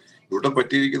 ഇവിടെ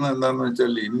പറ്റിയിരിക്കുന്നത് എന്താണെന്ന്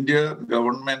വെച്ചാൽ ഇന്ത്യ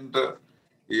ഗവൺമെന്റ്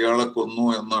ഇയാളെ കൊന്നു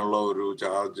എന്നുള്ള ഒരു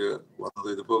ചാർജ് വന്നത്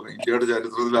ഇതിപ്പോ ഇന്ത്യയുടെ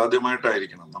ചരിത്രത്തിൽ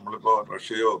ആദ്യമായിട്ടായിരിക്കണം. നമ്മളിപ്പോ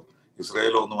റഷ്യയോ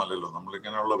ഇസ്രയേലോ ഒന്നുമല്ലല്ലോ,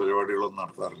 നമ്മളിങ്ങനെയുള്ള പരിപാടികളൊന്നും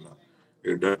നടത്താറില്ല.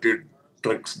 ഈ ഡർട്ടി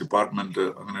ട്രിക്സ് ഡിപ്പാർട്ട്മെന്റ്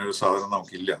അങ്ങനെ ഒരു സാധനം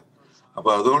നമുക്കില്ല. അപ്പൊ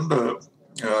അതുകൊണ്ട്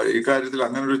ഈ കാര്യത്തിൽ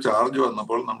അങ്ങനെ ഒരു ചാർജ്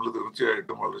വന്നപ്പോൾ നമ്മൾ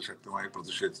തീർച്ചയായിട്ടും വളരെ ശക്തമായി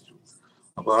പ്രതിഷേധിച്ചു.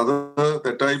 അപ്പൊ അത്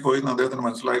തെറ്റായി പോയി എന്ന് അദ്ദേഹത്തിന്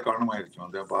മനസ്സിലായി കാണുമായിരിക്കും,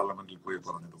 അദ്ദേഹം പാർലമെന്റിൽ പോയി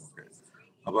പറഞ്ഞതുമൊക്കെ.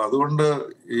 അപ്പൊ അതുകൊണ്ട്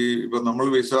ഇപ്പൊ നമ്മൾ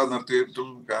വിസ നിർത്തിയിട്ടും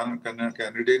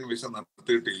കാനഡിയൻ വിസ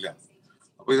നിർത്തിയിട്ടില്ല.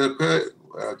 അപ്പൊ ഇതൊക്കെ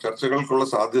ചർച്ചകൾക്കുള്ള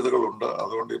സാധ്യതകളുണ്ട്.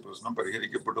 അതുകൊണ്ട് ഈ പ്രശ്നം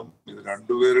പരിഹരിക്കപ്പെടും. ഇത്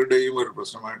രണ്ടുപേരുടെയും ഒരു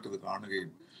പ്രശ്നമായിട്ട് ഇത്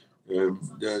കാണുകയും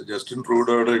ജസ്റ്റിൻ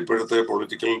ട്രൂഡോയുടെ ഇപ്പോഴത്തെ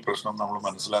പൊളിറ്റിക്കൽ പ്രശ്നം നമ്മൾ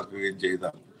മനസ്സിലാക്കുകയും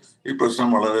ചെയ്താൽ ഈ പ്രശ്നം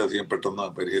വളരെയധികം പെട്ടെന്ന്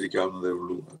പരിഹരിക്കാവുന്നതേ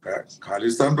ഉള്ളൂ.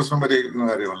 ഖാലിസ്ഥാൻ പ്രശ്നം പരിഹരിക്കുന്ന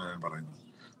കാര്യമാണ് ഞാൻ പറയുന്നത്.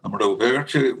 നമ്മുടെ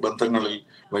ഉഭയകക്ഷി ബന്ധങ്ങളിൽ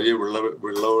വലിയ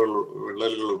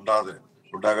വിള്ളലുകൾ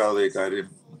ഉണ്ടാകാതെ ഈ കാര്യം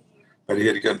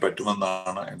പരിഹരിക്കാൻ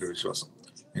പറ്റുമെന്നാണ് എൻ്റെ വിശ്വാസം.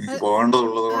 എനിക്ക്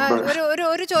പോകേണ്ടതുള്ളതുകൊണ്ട്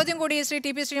ഒരു ചോദ്യം കൂടി ശ്രീ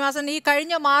TP ശ്രീനിവാസൻ. ഈ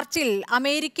കഴിഞ്ഞ മാർച്ചിൽ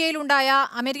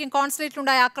അമേരിക്കൻ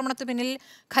കോൺസുലേറ്റിലുണ്ടായ ആക്രമണത്തിന് പിന്നിൽ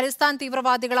ഖലിസ്ഥാൻ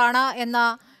തീവ്രവാദികളാണ്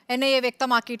NIA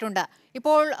വ്യക്തമാക്കിയിട്ടുണ്ട്.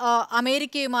 ഇപ്പോൾ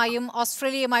അമേരിക്കയുമായും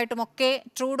ഓസ്ട്രേലിയയുമായിട്ടുമൊക്കെ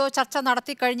ട്രൂഡോ ചർച്ച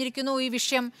നടത്തി കഴിഞ്ഞിരിക്കുന്നു ഈ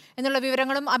വിഷയം എന്നുള്ള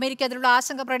വിവരങ്ങളും അമേരിക്ക അതിലുള്ള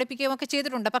ആശങ്ക പ്രകടിപ്പിക്കുകയും ഒക്കെ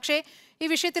ചെയ്തിട്ടുണ്ട്. പക്ഷേ ഈ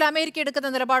വിഷയത്തിൽ അമേരിക്ക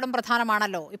എടുക്കുന്ന നിലപാടും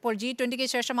പ്രധാനമാണല്ലോ. ഇപ്പോൾ G20ക്ക്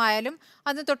ശേഷമായാലും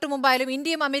അതിന് തൊട്ടു മുമ്പായാലും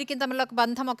ഇന്ത്യയും അമേരിക്കയും തമ്മിലുള്ള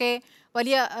ബന്ധമൊക്കെ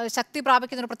വലിയ ശക്തി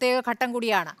പ്രാപിക്കുന്ന ഒരു പ്രത്യേക ഘട്ടം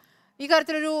കൂടിയാണ്. ഈ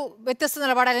കാര്യത്തിലൊരു വ്യത്യസ്ത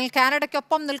നിലപാട് അല്ലെങ്കിൽ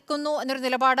കാനഡയ്ക്കൊപ്പം നിൽക്കുന്നു എന്നൊരു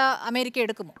നിലപാട് അമേരിക്ക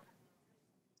എടുക്കുമോ?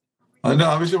 അതിന്റെ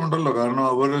ആവശ്യമുണ്ടല്ലോ, കാരണം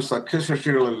അവർ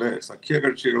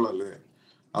സഖ്യകക്ഷികളല്ലേ.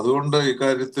 അതുകൊണ്ട്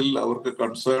ഇക്കാര്യത്തിൽ അവർക്ക്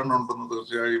കൺസേൺ ഉണ്ടെന്ന്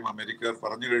തീർച്ചയായും അമേരിക്കർ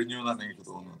പറഞ്ഞു കഴിഞ്ഞു എന്നാണ് എനിക്ക്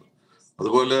തോന്നുന്നത്.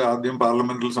 അതുപോലെ ആദ്യം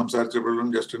പാർലമെന്റിൽ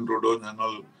സംസാരിച്ചപ്പോഴും ജസ്റ്റിൻ ട്രൂഡോ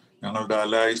ഞങ്ങളുടെ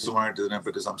അലൈസുമായിട്ട്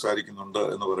ഇതിനെപ്പറ്റി സംസാരിക്കുന്നുണ്ട്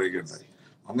എന്ന് പറയുകയുണ്ടായി.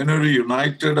 അങ്ങനെ ഒരു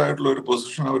യുണൈറ്റഡ് ആയിട്ടുള്ള ഒരു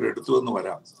പൊസിഷൻ അവർ എടുത്തു എന്ന്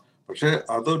വരാം. പക്ഷെ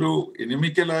അതൊരു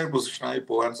ഇനിമിക്കലായ പൊസിഷനായി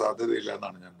പോകാൻ സാധ്യതയില്ല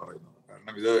എന്നാണ് ഞാൻ പറയുന്നത്.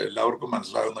 കാരണം ഇത് എല്ലാവർക്കും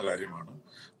മനസ്സിലാകുന്ന കാര്യമാണ്.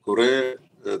 കുറെ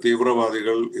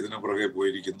തീവ്രവാദികൾ ഇതിനു പുറകെ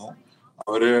പോയിരിക്കുന്നു.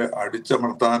 അവരെ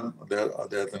അടിച്ചമർത്താൻ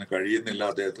അദ്ദേഹത്തിന് കഴിയുന്നില്ല,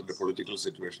 അദ്ദേഹത്തിന്റെ പൊളിറ്റിക്കൽ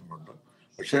സിറ്റുവേഷൻ കൊണ്ട്.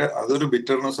 പക്ഷെ അതൊരു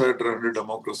ബിറ്റർനെസ് ആയിട്ട് രണ്ട്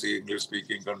ഡെമോക്രസി, ഇംഗ്ലീഷ്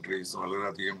സ്പീക്കിംഗ് കൺട്രീസ്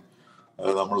വളരെയധികം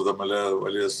നമ്മൾ തമ്മിൽ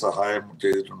വലിയ സഹായം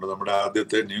ചെയ്തിട്ടുണ്ട്. നമ്മുടെ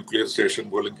ആദ്യത്തെ ന്യൂക്ലിയർ സ്റ്റേഷൻ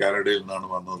പോലും കാനഡയിൽ നിന്നാണ്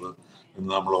വന്നത് എന്ന്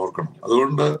നമ്മൾ ഓർക്കണം.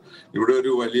 അതുകൊണ്ട് ഇവിടെ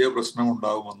ഒരു വലിയ പ്രശ്നം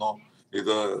ഉണ്ടാകുമെന്നോ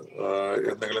ഇത്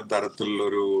എന്തെങ്കിലും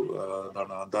തരത്തിലൊരു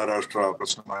അന്താരാഷ്ട്ര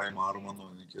പ്രശ്നമായി മാറുമെന്നോ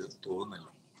എനിക്ക് തോന്നുന്നില്ല.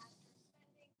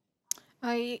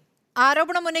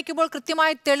 ആരോപണം ഉന്നയിക്കുമ്പോൾ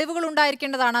കൃത്യമായ തെളിവുകൾ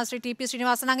ഉണ്ടായിരിക്കേണ്ടതാണ്. ശ്രീ TP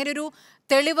ശ്രീനിവാസൻ, അങ്ങനെ ഒരു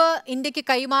തെളിവ് ഇന്ത്യക്ക്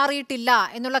കൈമാറിയിട്ടില്ല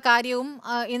എന്നുള്ള കാര്യവും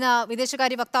ഇന്ന്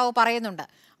വിദേശകാര്യ വക്താവ് പറയുന്നുണ്ട്.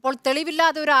 അപ്പോൾ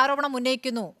തെളിവില്ലാതെ ഒരു ആരോപണം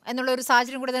ഉന്നയിക്കുന്നു എന്നുള്ള ഒരു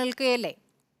സാഹചര്യം കൂടെ നിൽക്കുകയല്ലേ?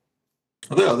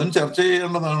 അതെ, അതും ചർച്ച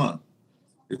ചെയ്യേണ്ടതാണ്.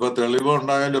 ഇപ്പൊ തെളിവ്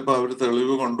ഉണ്ടായാലും ഇപ്പൊ അവര്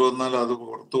തെളിവ് കൊണ്ടുവന്നാൽ അത്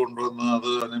പുറത്തു കൊണ്ടുവന്ന്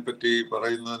അതിനെപ്പറ്റി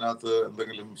പറയുന്നതിനകത്ത്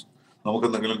നമുക്ക്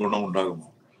എന്തെങ്കിലും ഗുണമുണ്ടാകുമോ?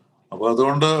 അപ്പൊ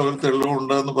അതുകൊണ്ട് അവർ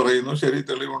തെളിവുണ്ടെന്ന് പറയുന്നു. ശരി,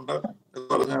 തെളിവുണ്ട് എന്ന്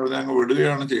പറഞ്ഞാൽ അവരെ അങ്ങ്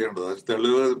വിടുകയാണ് ചെയ്യേണ്ടത്.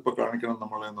 തെളിവ് ഇപ്പൊ കാണിക്കണം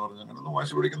നമ്മളെ എന്ന് പറഞ്ഞാൽ അങ്ങനെയൊന്നും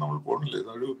വാശി പിടിക്കാൻ നമ്മൾ പോകണില്ല.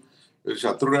 ഇതൊരു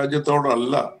ശത്രു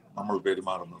രാജ്യത്തോടല്ല നമ്മൾ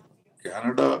പെരുമാറുന്നത്.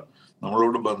 കാനഡ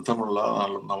നമ്മളോട് ബന്ധമുള്ള,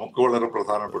 നമുക്ക് വളരെ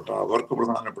പ്രധാനപ്പെട്ട, അവർക്ക്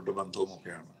പ്രധാനപ്പെട്ട ബന്ധവും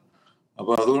ഒക്കെയാണ്.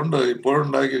 അപ്പൊ അതുകൊണ്ട്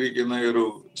ഇപ്പോഴുണ്ടാക്കിയിരിക്കുന്ന ഒരു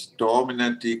Storm in A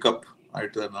tea cup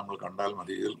ആയിട്ട് തന്നെ നമ്മൾ കണ്ടാൽ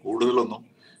മതി. ഇതിൽ കൂടുതലൊന്നും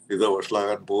ഇത്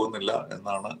വഷളാകാൻ പോകുന്നില്ല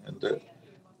എന്നാണ് എൻ്റെ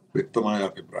വ്യക്തമായ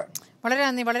അഭിപ്രായം. വളരെ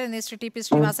നന്ദി ശ്രീ TP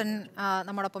ശ്രീനിവാസൻ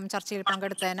നമ്മോടൊപ്പം ചർച്ചയിൽ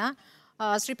പങ്കെടുത്തതിന്.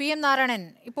 ശ്രീ PM നാരായണൻ,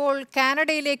 ഇപ്പോൾ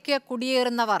കാനഡയിലേക്ക്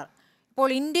കുടിയേറുന്നവർ ഇപ്പോൾ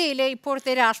ഇന്ത്യയിലെ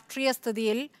ഇപ്പോഴത്തെ രാഷ്ട്രീയ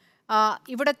സ്ഥിതിയിൽ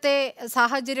ഇവിടുത്തെ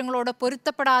സാഹചര്യങ്ങളോട്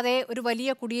പൊരുത്തപ്പെടാതെ ഒരു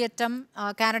വലിയ കുടിയേറ്റം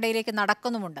കാനഡയിലേക്ക്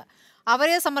നടക്കുന്നുമുണ്ട്.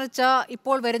 അവരെ സംബന്ധിച്ച്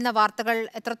ഇപ്പോൾ വരുന്ന വാർത്തകൾ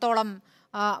എത്രത്തോളം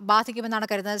ബാധിക്കുമെന്നാണ്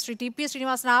കരുതുന്നത്? ശ്രീ TP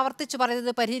ശ്രീനിവാസൻ ആവർത്തിച്ച്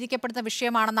പറയുന്നത് പരിഹരിക്കപ്പെടുന്ന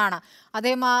വിഷയമാണെന്നാണ്.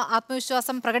 അദ്ദേഹം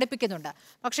ആത്മവിശ്വാസം പ്രകടിപ്പിക്കുന്നുണ്ട്.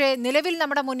 പക്ഷേ നിലവിൽ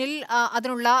നമ്മുടെ മുന്നിൽ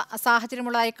അതിനുള്ള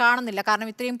സാഹചര്യമുള്ളതായി കാണുന്നില്ല.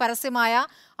 കാരണം ഇത്രയും പരസ്യമായ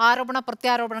ആരോപണ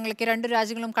പ്രത്യാരോപണങ്ങളിലേക്ക് രണ്ട്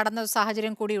രാജ്യങ്ങളും കടന്ന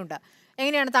സാഹചര്യം കൂടിയുണ്ട്.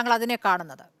 എങ്ങനെയാണ് താങ്കൾ അതിനെ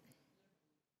കാണുന്നത്?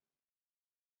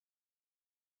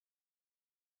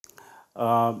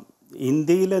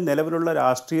 ഇന്ത്യയിലെ നിലവിലുള്ള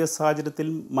രാഷ്ട്രീയ സാഹചര്യത്തിൽ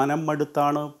മനം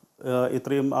മടുത്താണ്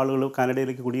ഇത്രയും ആളുകൾ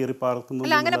കാനഡയിലേക്ക് കുടിയേറി പാർക്കുന്നു.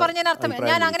 അങ്ങനെ പറഞ്ഞതിനർത്ഥം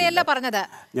ഞാൻ അങ്ങനെയല്ല പറഞ്ഞത്.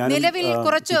 നിലവിൽ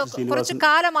കുറച്ച്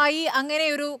കാലമായി അങ്ങനെ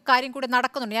ഒരു കാര്യം കൂടി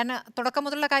നടക്കുന്നുണ്ട്. ഞാൻ തുടക്കം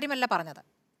മുതലുള്ള കാര്യമല്ല പറഞ്ഞത്,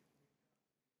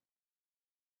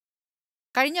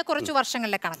 കഴിഞ്ഞ കുറച്ച്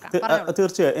വർഷങ്ങളിലെ കണക്കാണ്.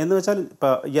 തീർച്ചയായും എന്ന് വെച്ചാൽ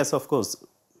യെസ് ഓഫ് കോഴ്സ്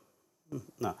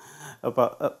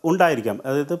ഉണ്ടായിരിക്കാം.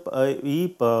 അതായത് ഈ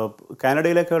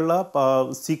കാനഡയിലേക്കുള്ള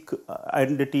സിഖ്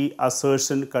ഐഡൻറ്റിറ്റി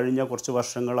അസേർഷൻ കഴിഞ്ഞ കുറച്ച്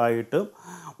വർഷങ്ങളായിട്ട്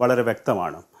വളരെ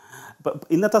വ്യക്തമാണ്.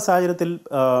 ഇന്നത്തെ സാഹചര്യത്തിൽ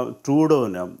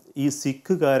ട്രൂഡോന് ഈ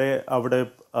സിഖുകാരെ അവിടെ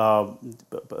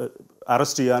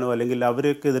അറസ്റ്റ് ചെയ്യാനോ അല്ലെങ്കിൽ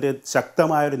അവർക്കെതിരെ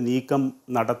ശക്തമായൊരു നീക്കം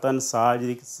നടത്താൻ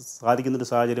സാധിക്കുന്നൊരു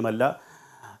സാഹചര്യമല്ല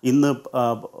ഇന്ന്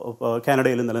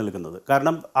കാനഡയിൽ നിലനിൽക്കുന്നത്.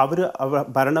 കാരണം അവർ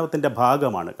ഭരണത്തിൻ്റെ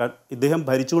ഭാഗമാണ്. ഇദ്ദേഹം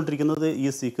ഭരിച്ചുകൊണ്ടിരിക്കുന്നത് ഈ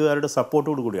സിഖുകാരുടെ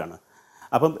സപ്പോർട്ടോടു കൂടിയാണ്.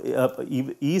 അപ്പം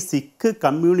ഈ സിഖ്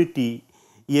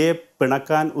കമ്മ്യൂണിറ്റിയെ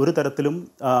പിണക്കാൻ ഒരു തരത്തിലും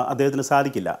അദ്ദേഹത്തിന്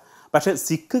സാധിക്കില്ല. പക്ഷേ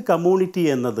സിഖ് കമ്മ്യൂണിറ്റി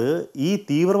എന്നത് ഈ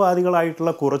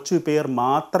തീവ്രവാദികളായിട്ടുള്ള കുറച്ചു പേർ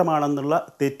മാത്രമാണെന്നുള്ള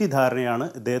തെറ്റിദ്ധാരണയാണ്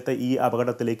ഇദ്ദേഹത്തെ ഈ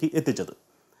അപകടത്തിലേക്ക് എത്തിച്ചത്.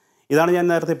 ഇതാണ് ഞാൻ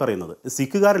നേരത്തെ പറയുന്നത്.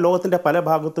 സിഖുകാർ ലോകത്തിൻ്റെ പല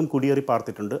ഭാഗത്തും കുടിയേറി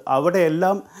പാർത്തിട്ടുണ്ട്.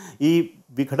 അവിടെയെല്ലാം ഈ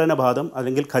വിഘടനവാദം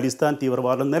അല്ലെങ്കിൽ ഖലിസ്ഥാൻ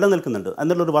തീവ്രവാദം നിലനിൽക്കുന്നുണ്ട്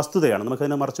എന്നുള്ളൊരു വസ്തുതയാണ്.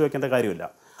 നമുക്കതിനെ മറച്ചു വയ്ക്കേണ്ട കാര്യമില്ല.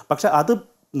 പക്ഷേ അത്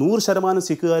 100%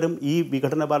 സിഖുകാരും ഈ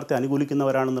വിഘടനവാദത്തെ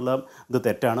അനുകൂലിക്കുന്നവരാണെന്നുള്ള ഇത്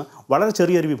തെറ്റാണ്. വളരെ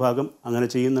ചെറിയൊരു വിഭാഗം അങ്ങനെ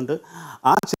ചെയ്യുന്നുണ്ട്.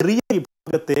 ആ ചെറിയ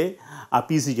വിഭാഗത്തെ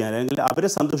അപ്പീസിക്കാൻ അല്ലെങ്കിൽ അവരെ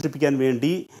സന്തോഷിപ്പിക്കാൻ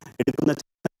വേണ്ടി എടുക്കുന്ന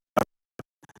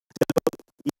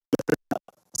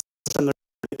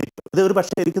ഇത് ഒരു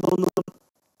പക്ഷേ എനിക്ക് തോന്നുന്നു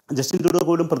ജസ്റ്റിൻ ട്രൂഡോ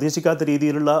പോലും പ്രതീക്ഷിക്കാത്ത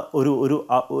രീതിയിലുള്ള ഒരു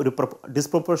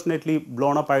ഡിസ്പ്രൊപ്പോർഷനേറ്റ്ലി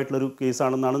ബ്ലോൺ അപ്പ് ആയിട്ടുള്ളൊരു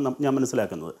കേസാണെന്നാണ് ഞാൻ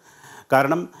മനസ്സിലാക്കുന്നത്.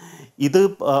 കാരണം ഇത്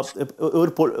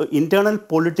ഒരു ഇൻറ്റേർണൽ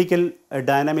പൊളിറ്റിക്കൽ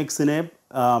ഡൈനാമിക്സിനെ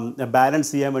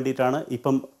ബാലൻസ് ചെയ്യാൻ വേണ്ടിയിട്ടാണ്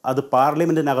ഇപ്പം അത്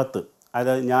പാർലമെൻറ്റിനകത്ത്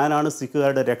അതായത് ഞാനാണ്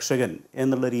സിഖുകാരുടെ രക്ഷകൻ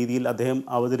എന്നുള്ള രീതിയിൽ അദ്ദേഹം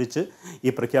അവതരിച്ച്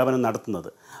ഈ പ്രഖ്യാപനം നടത്തുന്നത്.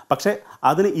 പക്ഷേ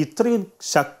അതിന് ഇത്രയും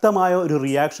ശക്തമായ ഒരു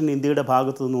റിയാക്ഷൻ ഇന്ത്യയുടെ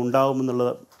ഭാഗത്തു നിന്ന്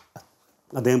ഉണ്ടാകുമെന്നുള്ളത്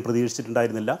അദ്ദേഹം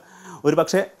പ്രതീക്ഷിച്ചിട്ടുണ്ടായിരുന്നില്ല. ഒരു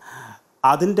പക്ഷേ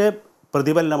അതിൻ്റെ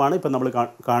പ്രതിഫലനമാണ് ഇപ്പം നമ്മൾ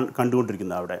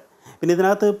കണ്ടുകൊണ്ടിരിക്കുന്നത് അവിടെ. പിന്നെ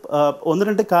ഇതിനകത്ത് ഒന്ന്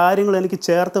രണ്ട് കാര്യങ്ങൾ എനിക്ക്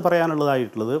ചേർത്ത്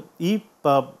പറയാനുള്ളതായിട്ടുള്ളത്, ഈ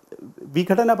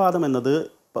വിഘടനവാദം എന്നത്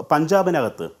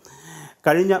പഞ്ചാബിനകത്ത്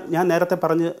കഴിഞ്ഞ, ഞാൻ നേരത്തെ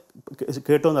പറഞ്ഞ്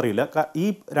കേട്ടോന്നറിയില്ല, ഈ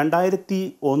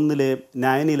 2001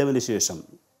 9/11 ശേഷം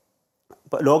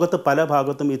ലോകത്ത് പല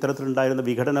ഭാഗത്തും ഇത്തരത്തിലുണ്ടായിരുന്ന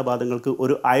വിഘടനവാദങ്ങൾക്ക്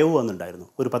ഒരു അയവ് വന്നിട്ടുണ്ടായിരുന്നു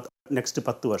ഒരു നെക്സ്റ്റ്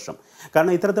 10 വർഷം.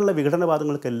 കാരണം ഇത്തരത്തിലുള്ള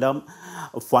വിഘടനവാദങ്ങൾക്കെല്ലാം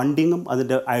ഫണ്ടിങ്ങും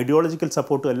അതിൻ്റെ ഐഡിയോളജിക്കൽ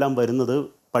സപ്പോർട്ടും എല്ലാം വരുന്നത്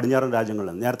പടിഞ്ഞാറൻ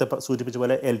രാജ്യങ്ങളിലാണ്. നേരത്തെ സൂചിപ്പിച്ച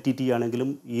പോലെ LTT ആണെങ്കിലും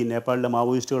ഈ നേപ്പാളിലെ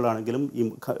മാവോയിസ്റ്റുകളാണെങ്കിലും ഈ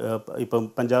ഇപ്പം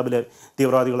പഞ്ചാബിലെ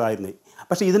തീവ്രവാദികളായിരുന്നു.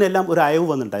 പക്ഷേ ഇതിനെല്ലാം ഒരു അയവ്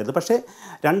വന്നിട്ടുണ്ടായിരുന്നു. പക്ഷേ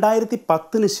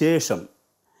 2010 ശേഷം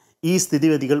ഈ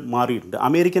സ്ഥിതിഗതികൾ മാറിയിട്ടുണ്ട്.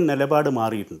 അമേരിക്കൻ നിലപാട്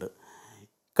മാറിയിട്ടുണ്ട്.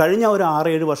 കഴിഞ്ഞ ഒരു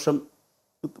 6-7 വർഷം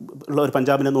ഉള്ള ഒരു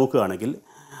പഞ്ചാബിനെ നോക്കുകയാണെങ്കിൽ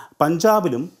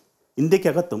പഞ്ചാബിലും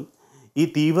ഇന്ത്യക്കകത്തും ഈ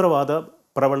തീവ്രവാദ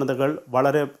പ്രവണതകൾ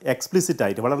വളരെ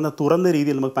എക്സ്പ്ലിസിറ്റായിട്ട് വളരെ തുറന്ന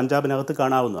രീതിയിൽ നമുക്ക് പഞ്ചാബിനകത്ത്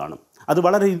കാണാവുന്നതാണ്. അത്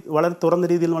വളരെ തുറന്ന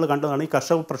രീതിയിൽ നമ്മൾ കണ്ടതാണ് ഈ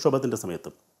കർഷക പ്രക്ഷോഭത്തിൻ്റെ സമയത്ത്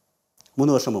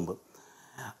 3 വർഷം മുമ്പ്.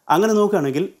 അങ്ങനെ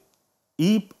നോക്കുകയാണെങ്കിൽ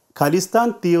ഈ ഖലിസ്ഥാൻ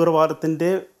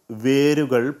തീവ്രവാദത്തിൻ്റെ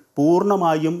വേരുകൾ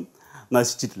പൂർണ്ണമായും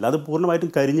നശിച്ചിട്ടില്ല, അത്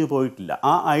പൂർണ്ണമായിട്ടും കരിഞ്ഞു പോയിട്ടില്ല.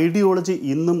 ആ ഐഡിയോളജി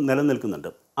ഇന്നും നിലനിൽക്കുന്നുണ്ട്.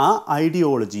 ആ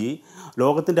ഐഡിയോളജി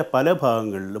ലോകത്തിൻ്റെ പല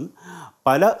ഭാഗങ്ങളിലും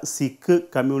പല സിഖ്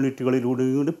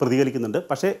കമ്മ്യൂണിറ്റികളിലൂടെ പ്രതികരിക്കുന്നുണ്ട്.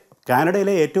 പക്ഷേ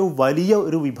കാനഡയിലെ ഏറ്റവും വലിയ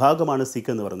ഒരു വിഭാഗമാണ്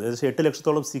സിഖ് എന്ന് പറയുന്നത്. ഏകദേശം 8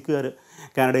 ലക്ഷത്തോളം സിഖുകാർ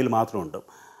കാനഡയിൽ മാത്രമുണ്ട്.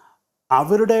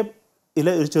 അവരുടെ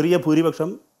ഒരു ചെറിയ ഭൂരിപക്ഷം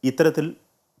ഇത്തരത്തിൽ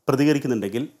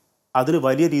പ്രതികരിക്കുന്നുണ്ടെങ്കിൽ അതിന്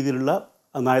വലിയ രീതിയിലുള്ള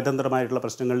നയതന്ത്രമായിട്ടുള്ള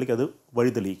പ്രശ്നങ്ങളിലേക്ക് അത്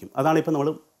വഴിതെളിയിക്കും. അതാണ് ഇപ്പോൾ നമ്മൾ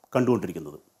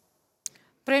കണ്ടുകൊണ്ടിരിക്കുന്നത്.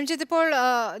 പ്രേംജിത്ത്, ഇപ്പോൾ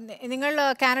നിങ്ങൾ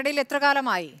കാനഡയിൽ എത്ര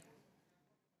കാലമായി?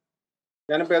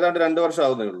 ഞാനിപ്പോൾ ഏതാണ്ട് 2 വർഷം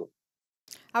ആവുന്നേ ഉള്ളൂ.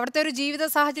 അവിടുത്തെ ഒരു ജീവിത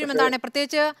സാഹചര്യം എന്താണ്?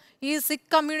 പ്രത്യേകിച്ച് ഈ സിഖ്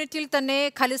കമ്മ്യൂണിറ്റിയിൽ തന്നെ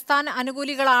ഖലിസ്ഥാൻ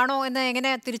അനുകൂലികളാണോ എന്ന്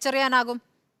എങ്ങനെ തിരിച്ചറിയാനാകും?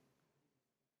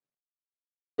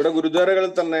 ഇവിടെ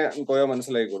ഗുരുദ്വാരകളിൽ തന്നെ പോയാൽ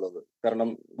മനസ്സിലായിക്കൊള്ളത്. കാരണം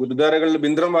ഗുരുദ്വാരകളിൽ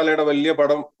ഭിന്ദ്രൻവാലയുടെ വലിയ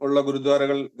പടം ഉള്ള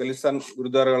ഗുരുദ്വാരകൾ ഖലിസ്ഥാൻ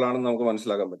ഗുരുദ്വാരകളാണെന്ന് നമുക്ക്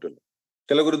മനസ്സിലാക്കാൻ പറ്റില്ല.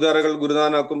 ചില ഗുരുദ്വാരകൾ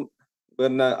ഗുരുനാനാക്കും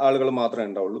ആളുകൾ മാത്രമേ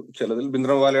ഉണ്ടാവുള്ളൂ. ചിലതിൽ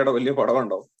ഭിന്ദ്രൻവാലയുടെ വലിയ പടം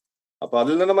ഉണ്ടാവും. അപ്പൊ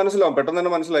അതിൽ തന്നെ മനസ്സിലാവും, പെട്ടെന്ന്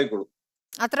തന്നെ മനസ്സിലായിക്കോളും.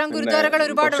 അത്തരം ഗുരുദ്വാരകൾ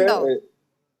ഒരുപാടുണ്ടോ?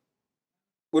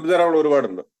 ഗുരുദ്വാരകൾ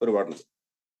ഒരുപാടുണ്ട്.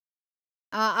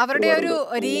 അവരുടെ ഒരു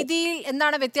രീതിയിൽ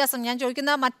എന്താണ് വ്യത്യാസം? ഞാൻ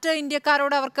ചോദിക്കുന്ന മറ്റ്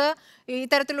ഇന്ത്യക്കാരോട് അവർക്ക്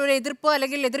ഇത്തരത്തിലൊരു എതിർപ്പ്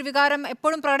അല്ലെങ്കിൽ എതിർവികാരം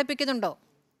എപ്പോഴും പ്രകടിപ്പിക്കുന്നുണ്ടോ?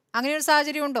 അങ്ങനെ ഒരു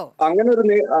സാഹചര്യം ഉണ്ടോ?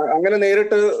 അങ്ങനെ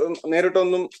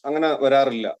നേരിട്ടൊന്നും അങ്ങനെ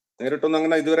വരാറില്ല. നേരിട്ടൊന്നും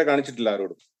അങ്ങനെ ഇതുവരെ കാണിച്ചിട്ടില്ല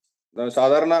ആരോടും.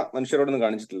 സാധാരണ മനുഷ്യരോടൊന്നും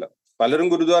കാണിച്ചിട്ടില്ല. പലരും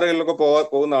ഗുരുദ്വാരകളിലൊക്കെ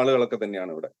പോകുന്ന ആളുകളൊക്കെ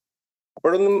തന്നെയാണ് ഇവിടെ.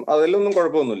 അതിലൊന്നും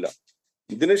കുഴപ്പമൊന്നുമില്ല.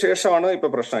 ഇതിനു ശേഷമാണ് ഇപ്പൊ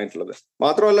പ്രശ്നമായിട്ടുള്ളത്.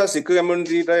 മാത്രമല്ല, സിഖ്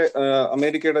കമ്മ്യൂണിറ്റിയുടെ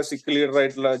അമേരിക്കയുടെ സിഖ് ലീഡർ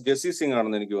ആയിട്ടുള്ള ജെസി സിംഗ്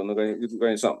ആണെന്ന് എനിക്ക്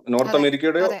തോന്നുന്നു. നോർത്ത്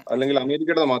അമേരിക്കയുടെയോ അല്ലെങ്കിൽ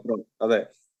അമേരിക്കയുടെ മാത്രമാണ്. അതെ,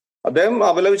 അദ്ദേഹം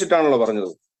അപലപിച്ചിട്ടാണല്ലോ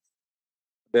പറഞ്ഞത്.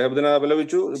 അദ്ദേഹത്തിനെ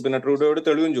അപലപിച്ചു, പിന്നെ ട്രൂഡോയോട്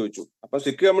തെളിവും ചോദിച്ചു. അപ്പൊ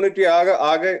സിഖ് കമ്മ്യൂണിറ്റി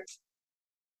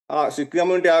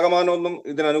ആകമാനമൊന്നും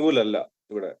ഇതിനനുകൂലല്ല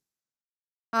ഇവിടെ.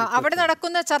 അവിടെ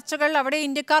നടക്കുന്ന ചർച്ചകൾ, അവിടെ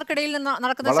ഇന്ത്യക്കാർക്കിടയിൽ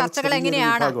നടക്കുന്ന ചർച്ചകൾ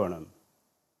എങ്ങനെയാണ്?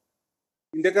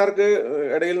 ഇന്ത്യക്കാർക്ക്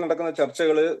ഇടയിൽ നടക്കുന്ന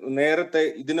ചർച്ചകൾ നേരത്തെ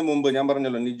ഇതിനു മുമ്പ് ഞാൻ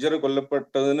പറഞ്ഞല്ലോ, നിജ്ജർ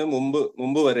കൊല്ലപ്പെട്ടതിന്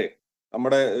മുമ്പ് വരെ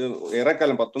നമ്മുടെ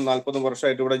ഏറെക്കാലം 30-40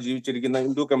 വർഷമായിട്ട് ഇവിടെ ജീവിച്ചിരിക്കുന്ന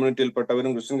ഹിന്ദു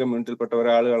കമ്മ്യൂണിറ്റിയിൽപ്പെട്ടവരും ക്രിസ്ത്യൻ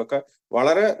കമ്മ്യൂണിറ്റിയിൽപ്പെട്ടവരും ആളുകളൊക്കെ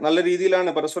വളരെ നല്ല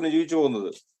രീതിയിലാണ് പരസ്പരം ജീവിച്ചു പോകുന്നത്.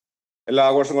 എല്ലാ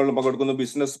ആഘോഷങ്ങളിലും പങ്കെടുക്കുന്നു,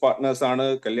 ബിസിനസ് പാർട്ട്നേഴ്സ് ആണ്,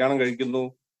 കല്യാണം കഴിക്കുന്നു,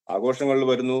 ആഘോഷങ്ങളിൽ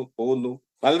വരുന്നു, പോകുന്നു,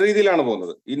 നല്ല രീതിയിലാണ്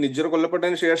പോകുന്നത്. ഈ നിജ്ജർ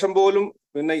കൊല്ലപ്പെട്ടതിന് ശേഷം പോലും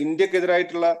പിന്നെ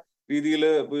ഇന്ത്യക്കെതിരായിട്ടുള്ള രീതിയിൽ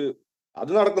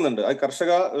അത് നടക്കുന്നുണ്ട്. അത്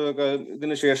കർഷക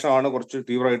ഇതിന് ശേഷമാണ് കുറച്ച്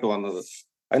തീവ്രമായിട്ട് വന്നത്.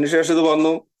 അതിനുശേഷം ഇത്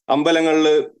വന്നു അമ്പലങ്ങളിൽ,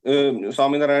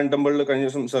 സ്വാമിനാരായൺ ടെമ്പിളിൽ കഴിഞ്ഞ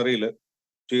ദിവസം സെറിയിൽ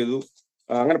ചെയ്തു,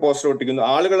 അങ്ങനെ പോസ്റ്റർ ഒട്ടിക്കുന്നു.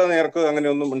 ആളുകളെ നേർക്ക്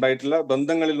അങ്ങനെയൊന്നും ഉണ്ടായിട്ടില്ല,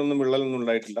 ബന്ധങ്ങളിലൊന്നും വിള്ളലൊന്നും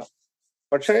ഉണ്ടായിട്ടില്ല.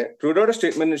 പക്ഷേ ട്രൂഡോയുടെ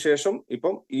സ്റ്റേറ്റ്മെന്റിന് ശേഷം,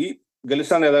 ഇപ്പം ഈ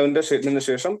ഖലിസ്ഥാൻ നേതാവിന്റെ സ്റ്റേറ്റ്മെന്റിന്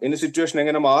ശേഷം ഇനി സിറ്റുവേഷൻ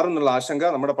എങ്ങനെ മാറും എന്നുള്ള ആശങ്ക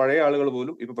നമ്മുടെ പഴയ ആളുകൾ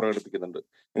പോലും ഇപ്പൊ പ്രകടിപ്പിക്കുന്നുണ്ട്.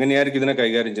 എങ്ങനെയായിരിക്കും ഇതിനെ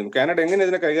കൈകാര്യം ചെയ്യുന്നത്, കാനഡ എങ്ങനെ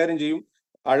ഇതിനെ കൈകാര്യം ചെയ്യും,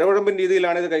 അഴകുഴമ്പൻ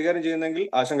രീതിയിലാണ് ഇത് കൈകാര്യം ചെയ്യുന്നതെങ്കിൽ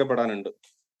ആശങ്കപ്പെടാനുണ്ട്.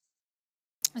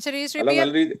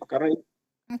 നല്ല രീതി, കാരണം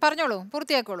പറഞ്ഞോളൂ,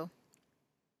 പൂർത്തിയാക്കോളൂ.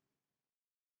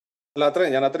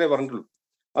 ഞാൻ അത്രേ പറഞ്ഞിട്ടുള്ളൂ.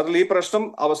 അതിൽ ഈ പ്രശ്നം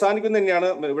അവസാനിക്കുന്ന തന്നെയാണ്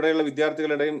ഇവിടെയുള്ള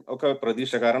വിദ്യാർത്ഥികളുടെയും ഒക്കെ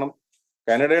പ്രതീക്ഷ. കാരണം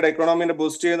കാനഡയുടെ എക്കണോമിനെ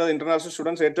ബൂസ്റ്റ് ചെയ്യുന്നത് ഇന്റർനാഷണൽ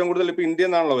സ്റ്റുഡൻസ് ഏറ്റവും കൂടുതൽ ഇപ്പൊ ഇന്ത്യയിൽ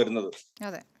നിന്നാണല്ലോ വരുന്നത്.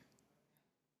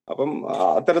 അപ്പം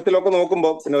അത്തരത്തിലൊക്കെ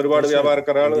നോക്കുമ്പോൾ പിന്നെ ഒരുപാട് വ്യാപാര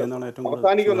കരാർ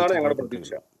അവസാനിക്കുമെന്നാണ് ഞങ്ങളുടെ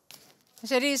പ്രതീക്ഷ.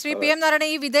 ശരി, ശ്രീ PM നാരായണൻ,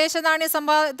 ഈ വിദേശ നാണ്യ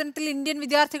സമ്പാദനത്തിൽ ഇന്ത്യൻ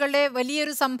വിദ്യാർത്ഥികളുടെ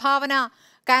വലിയൊരു സംഭാവന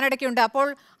കാനഡയ്ക്കുണ്ട്. അപ്പോൾ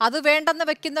അത് വേണ്ടെന്ന്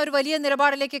വെക്കുന്ന ഒരു വലിയ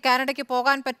നിലപാടിലേക്ക് കാനഡയ്ക്ക്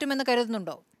പോകാൻ പറ്റുമെന്ന്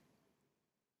കരുതുന്നുണ്ടോ?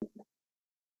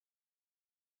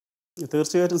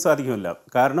 തീർച്ചയായിട്ടും സാധിക്കുമല്ല.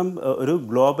 കാരണം ഒരു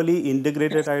ഗ്ലോബലി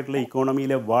ഇൻ്റഗ്രേറ്റഡ് ആയിട്ടുള്ള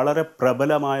ഇക്കോണമിയിലെ വളരെ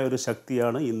പ്രബലമായ ഒരു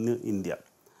ശക്തിയാണ് ഇന്ന് ഇന്ത്യ.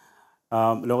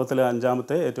 ലോകത്തിലെ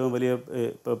 5ാമത്തെ ഏറ്റവും വലിയ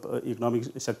ഇക്കണോമിക്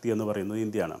ശക്തി എന്ന് പറയുന്നത്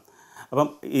ഇന്ത്യയാണ്. അപ്പം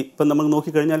ഇപ്പം നമ്മൾ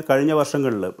നോക്കിക്കഴിഞ്ഞാൽ കഴിഞ്ഞ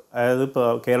വർഷങ്ങളിൽ, അതായത് ഇപ്പോൾ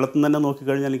കേരളത്തിൽ നിന്ന് തന്നെ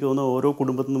നോക്കിക്കഴിഞ്ഞാൽ എനിക്ക് തോന്നുന്നു ഓരോ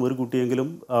കുടുംബത്തിൽ നിന്നും ഒരു കുട്ടിയെങ്കിലും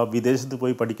വിദേശത്ത്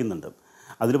പോയി പഠിക്കുന്നുണ്ട്.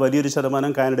 അതിൽ വലിയൊരു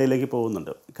ശതമാനം കാനഡയിലേക്ക്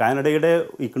പോകുന്നുണ്ട്. കാനഡയുടെ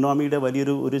ഇക്കണോമിയുടെ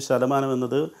വലിയൊരു ശതമാനം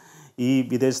എന്നത് ഈ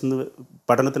വിദേശത്ത് നിന്ന്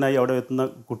പഠനത്തിനായി അവിടെ എത്തുന്ന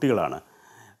കുട്ടികളാണ്.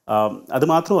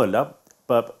 അതുമാത്രമല്ല,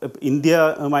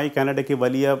 ഇന്ത്യയുമായി കാനഡയ്ക്ക്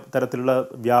വലിയ തരത്തിലുള്ള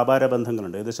വ്യാപാര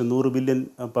ബന്ധങ്ങളുണ്ട്. ഏകദേശം $100 ബില്യൺ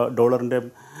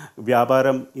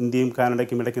വ്യാപാരം ഇന്ത്യയും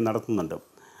കാനഡയ്ക്കും ഇടയ്ക്ക് നടത്തുന്നുണ്ട്.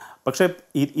 പക്ഷേ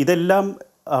ഇതെല്ലാം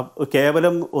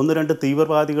കേവലം 1-2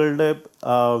 തീവ്രവാദികളുടെ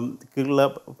കീഴിലുള്ള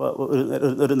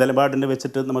ഒരു നിലപാടിനെ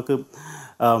വെച്ചിട്ട് നമുക്ക്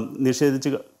നിഷേധിച്ച്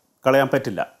കളയാൻ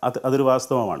പറ്റില്ല. അതൊരു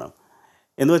വാസ്തവമാണ്.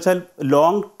 എന്ന് വെച്ചാൽ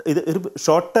ഇത് ഒരു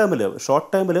ഷോർട്ട്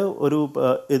ടേമിൽ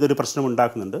ഇതൊരു പ്രശ്നം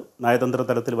ഉണ്ടാക്കുന്നുണ്ട്, നയതന്ത്ര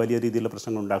തലത്തിൽ വലിയ രീതിയിലുള്ള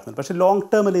പ്രശ്നങ്ങൾ ഉണ്ടാക്കുന്നുണ്ട്. പക്ഷേ ലോങ്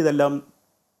ടേമിൽ ഇതെല്ലാം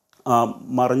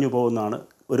മറഞ്ഞു പോകുന്നതാണ്.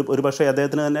 ഒരു പക്ഷേ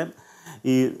അദ്ദേഹത്തിന് തന്നെ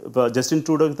ഈ ഇപ്പോൾ ജസ്റ്റിൻ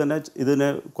ട്രൂഡോയ്ക്ക് തന്നെ ഇതിനെ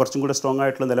കുറച്ചും കൂടെ സ്ട്രോങ്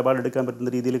ആയിട്ടുള്ള നിലപാടെടുക്കാൻ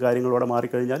പറ്റുന്ന രീതിയിൽ കാര്യങ്ങളോടെ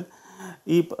മാറിക്കഴിഞ്ഞാൽ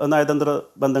ഈ നയതന്ത്ര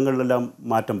ബന്ധങ്ങളിലെല്ലാം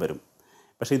മാറ്റം വരും.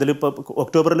 പക്ഷേ ഇതിലിപ്പോൾ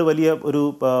ഒക്ടോബറിൽ വലിയ ഒരു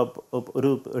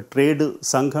ട്രേഡ്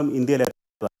സംഘം ഇന്ത്യയിൽ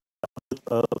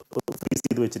ഫ്രീസ്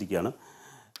ചെയ്ത് വെച്ചിരിക്കുകയാണ്.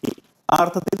 ആ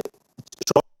അർത്ഥത്തിൽ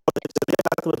ചെറിയ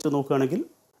കാലത്ത് വെച്ച് നോക്കുകയാണെങ്കിൽ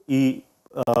ഈ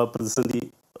പ്രതിസന്ധി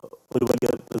ഒരു വലിയ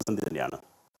പ്രതിസന്ധി തന്നെയാണ്.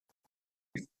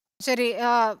 ശരി,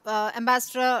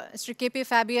 അംബാസിഡർ ശ്രീ കെ പി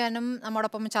ഫാബിയനും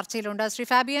നമ്മോടൊപ്പം ചർച്ചയിലുണ്ട്. ശ്രീ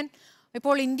ഫാബിയൻ,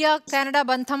 ഇപ്പോൾ ഇന്ത്യ കാനഡ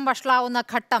ബന്ധം വഷളാവുന്ന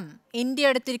ഘട്ടം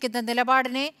ഇന്ത്യ എടുത്തിരിക്കുന്ന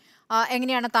നിലപാടിനെ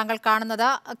എങ്ങനെയാണ് താങ്കൾ കാണുന്നത്?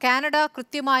 കാനഡ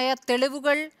കൃത്യമായ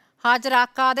തെളിവുകൾ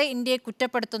ഹാജരാക്കാതെ ഇന്ത്യയെ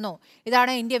കുറ്റപ്പെടുത്തുന്നു.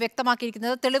 ഇതാണ് ഇന്ത്യ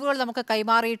വ്യക്തമാക്കിയിരിക്കുന്നത്. തെളിവുകൾ നമുക്ക്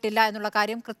കൈമാറിയിട്ടില്ല എന്നുള്ള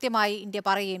കാര്യം കൃത്യമായി ഇന്ത്യ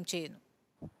പറയുകയും ചെയ്യുന്നു.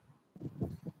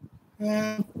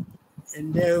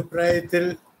 എൻ്റെ അഭിപ്രായത്തിൽ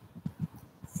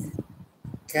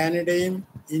കാനഡയും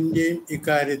ഇന്ത്യയും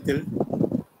ഇക്കാര്യത്തിൽ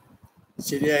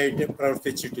ശരിയായിട്ട്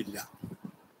പ്രവർത്തിച്ചിട്ടില്ല.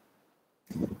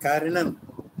 കാരണം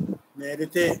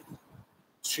നേരത്തെ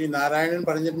ശ്രീ നാരായണൻ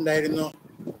പറഞ്ഞിട്ടുണ്ടായിരുന്നു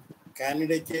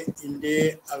കാനഡയ്ക്ക് ഇന്ത്യയെ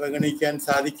അവഗണിക്കാൻ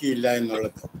സാധിക്കില്ല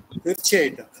എന്നുള്ളത്.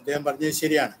 തീർച്ചയായിട്ടും അദ്ദേഹം പറഞ്ഞത്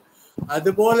ശരിയാണ്.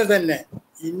 അതുപോലെ തന്നെ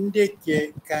ഇന്ത്യക്ക്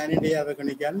കാനഡയെ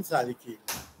അവഗണിക്കാൻ സാധിക്കില്ല.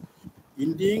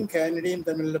 ഇന്ത്യയും കാനഡയും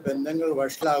തമ്മിലുള്ള ബന്ധങ്ങൾ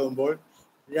വഷളാകുമ്പോൾ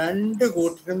രണ്ട്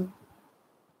കൂട്ടർക്കും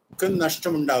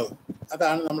നഷ്ടമുണ്ടാകും.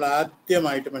 അതാണ് നമ്മൾ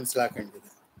ആദ്യമായിട്ട് മനസ്സിലാക്കേണ്ടത്.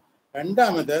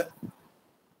 രണ്ടാമത്,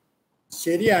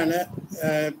 ശരിയാണ്,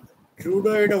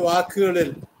 ട്രൂഡോയുടെ വാക്കുകളിൽ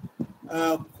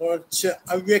കുറച്ച്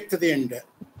അവ്യക്തതയുണ്ട്.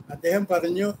 അദ്ദേഹം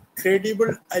പറഞ്ഞു ക്രെഡിബിൾ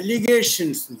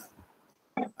അലിഗേഷൻസ് എന്ന്.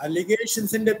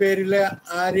 അലിഗേഷൻസിന്റെ പേരിൽ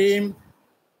ആരെയും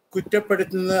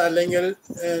കുറ്റപ്പെടുത്തുന്നത് അല്ലെങ്കിൽ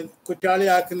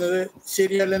കുറ്റാളിയാക്കുന്നത്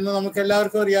ശരിയല്ലെന്ന് നമുക്ക്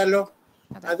എല്ലാവർക്കും അറിയാമല്ലോ.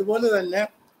 അതുപോലെ തന്നെ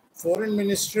ഫോറിൻ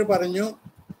മിനിസ്റ്റർ പറഞ്ഞു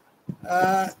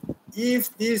if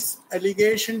these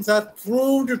allegations are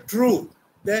proved true,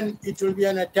 then it will be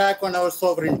an attack on our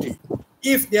sovereignty.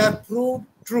 If they are proved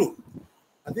true,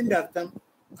 അതിൻ്റെ അർത്ഥം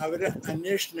അവർ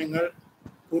അന്വേഷണങ്ങൾ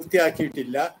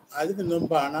പൂർത്തിയാക്കിയിട്ടില്ല, അതിന്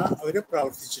മുമ്പാണ് അവർ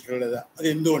പ്രവർത്തിച്ചിട്ടുള്ളത്.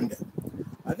 അതെന്തുകൊണ്ട്?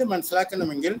 അത്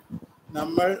മനസ്സിലാക്കണമെങ്കിൽ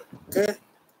നമ്മൾക്ക്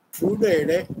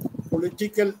ട്രൂഡോയുടെ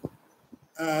പൊളിറ്റിക്കൽ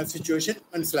സിറ്റുവേഷൻ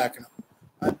മനസ്സിലാക്കണം.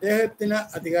 അദ്ദേഹത്തിന്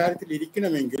അധികാരത്തിൽ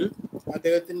ഇരിക്കണമെങ്കിൽ,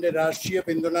 അദ്ദേഹത്തിൻ്റെ രാഷ്ട്രീയ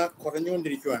പിന്തുണ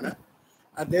കുറഞ്ഞുകൊണ്ടിരിക്കുകയാണ്,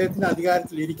 അദ്ദേഹത്തിന്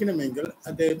അധികാരത്തിൽ ഇരിക്കണമെങ്കിൽ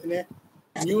അദ്ദേഹത്തിന്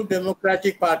ന്യൂ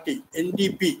ഡെമോക്രാറ്റിക് പാർട്ടി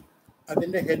NDP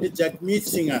അതിൻ്റെ ഹെഡ് ജഗ്മീത്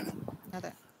സിംഗ് ആണ്,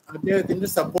 അദ്ദേഹത്തിൻ്റെ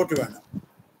സപ്പോർട്ട് വേണം.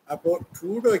 അപ്പോൾ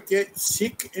ട്രൂഡോയ്ക്ക്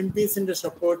സിഖ് MPസിൻ്റെ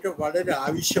സപ്പോർട്ട് വളരെ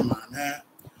ആവശ്യമാണ്.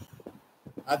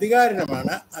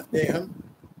 അധികാരമാണ് അദ്ദേഹം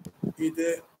ഇത്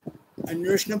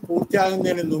അന്വേഷണം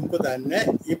പൂർത്തിയാകുന്നതിന് മുമ്പ് തന്നെ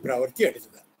ഈ പ്രവൃത്തി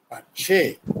എടുത്തത്. പക്ഷേ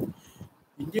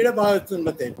ഇന്ത്യയുടെ ഭാഗത്തു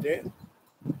നിന്നുള്ള തെറ്റ്,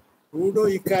 ട്രൂഡോ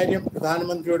ഇക്കാര്യം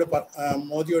പ്രധാനമന്ത്രിയോട്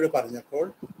മോദിയോട് പറഞ്ഞപ്പോൾ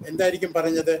എന്തായിരിക്കും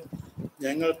പറഞ്ഞത്?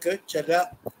 ഞങ്ങൾക്ക് ചില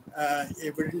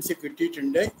എവിഡൻസ്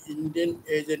കിട്ടിയിട്ടുണ്ട് ഇന്ത്യൻ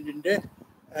ഏജന്റിന്റെ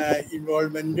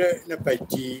ഇൻവോൾവ്മെന്റിനെ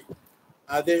പറ്റി.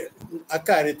 അത്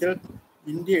അക്കാര്യത്തിൽ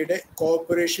ഇന്ത്യയുടെ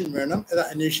കോഓപ്പറേഷൻ വേണം അത്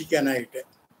അന്വേഷിക്കാനായിട്ട്.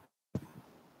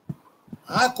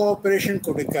 ആ കോഓപ്പറേഷൻ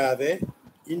കൊടുക്കാതെ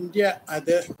ഇന്ത്യ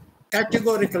അത്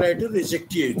കാറ്റഗോറിക്കലായിട്ട്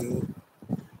റിജക്റ്റ് ചെയ്തു.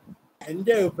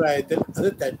 എൻ്റെ അഭിപ്രായത്തിൽ അത്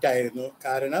തെറ്റായിരുന്നു.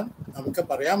 കാരണം നമുക്ക്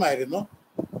പറയാമായിരുന്നു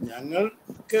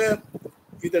ഞങ്ങൾക്ക്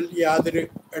ഇതിൽ യാതൊരു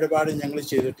ഇടപാടും ഞങ്ങൾ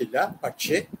ചെയ്തിട്ടില്ല,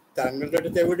 പക്ഷേ താങ്കളുടെ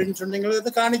അടുത്ത് എവിഡൻസ് ഉണ്ടെങ്കിൽ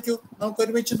അത് കാണിക്കൂ, നമുക്ക്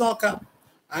ഒരുമിച്ച് നോക്കാം.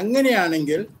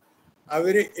 അങ്ങനെയാണെങ്കിൽ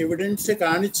അവർ എവിഡൻസ്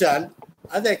കാണിച്ചാൽ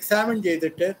അത് എക്സാമിൻ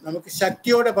ചെയ്തിട്ട് നമുക്ക്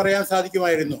ശക്തിയോടെ പറയാൻ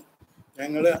സാധിക്കുമായിരുന്നു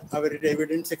ഞങ്ങൾ അവരുടെ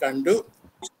എവിഡൻസ് കണ്ടു,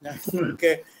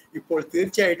 ഞങ്ങൾക്ക് ഇപ്പോൾ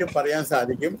തീർച്ചയായിട്ടും പറയാൻ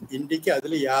സാധിക്കും ഇന്ത്യക്ക്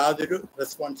അതിൽ യാതൊരു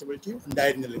റെസ്പോൺസിബിലിറ്റിയും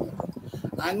ഉണ്ടായിരുന്നില്ലെന്ന്.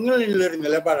 അങ്ങനെയുള്ളൊരു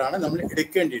നിലപാടാണ് നമ്മൾ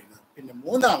എടുക്കേണ്ടിയിരുന്നത്. പിന്നെ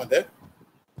മൂന്നാമത്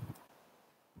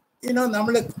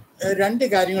നമ്മൾ രണ്ട്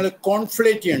കാര്യങ്ങൾ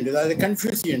കോൺഫ്ലേറ്റ് ചെയ്യുന്നുണ്ട്, അതായത്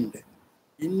കൺഫ്യൂസ് ചെയ്യുന്നുണ്ട്.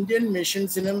 ഇന്ത്യൻ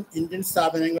മിഷൻസിനും ഇന്ത്യൻ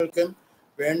സ്ഥാപനങ്ങൾക്കും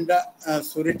വേണ്ട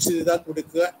സുരക്ഷിതത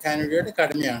കൊടുക്കുക കാനഡയുടെ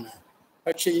കടമയാണ്.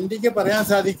 പക്ഷെ ഇന്ത്യക്ക് പറയാൻ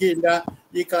സാധിക്കില്ല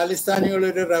ഈ ഖാലിസ്ഥാനികൾ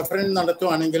ഒരു റഫറൻഡം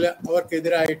നടത്തുവാണെങ്കിൽ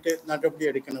അവർക്കെതിരായിട്ട് നടപടി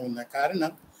എടുക്കണമെന്ന്.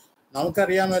 കാരണം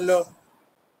നമുക്കറിയാമല്ലോ,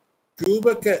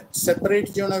 ക്യൂബക്ക്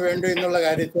സെപ്പറേറ്റ് ചെയ്യണോ വേണ്ടോ എന്നുള്ള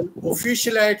കാര്യത്തിൽ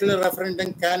ഒഫീഷ്യലായിട്ടുള്ള റഫറൻഡം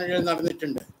കാനഡയിൽ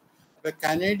നടന്നിട്ടുണ്ട്. അപ്പൊ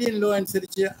കനേഡിയൻ ലോ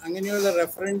അനുസരിച്ച് അങ്ങനെയുള്ള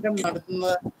റഫറൻഡം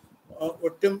നടത്തുന്നത്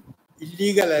ഒട്ടും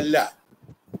ഇല്ലീഗൽ അല്ല.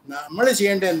 നമ്മൾ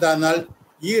ചെയ്യേണ്ടത് എന്താന്നാൽ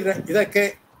ഇതൊക്കെ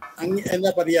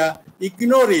എന്താ പറയുക,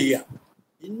 ഇഗ്നോർ ചെയ്യുക.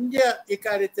 ഇന്ത്യ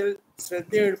ഇക്കാര്യത്തിൽ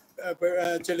ശ്രദ്ധ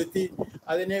ചെലുത്തി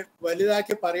അതിനെ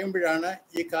വലുതാക്കി പറയുമ്പോഴാണ്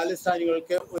ഈ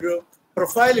ഖാലിസ്ഥാനികൾക്ക് ഒരു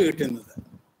പ്രൊഫൈൽ കിട്ടുന്നത്.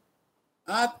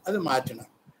 അത് മാറ്റണം.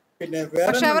 പിന്നെ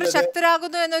പക്ഷെ അവർ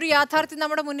ശക്തരാകുന്നു എന്നൊരു യാഥാർത്ഥ്യം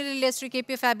നമ്മുടെ മുന്നിലില്ലേ ശ്രീ കെ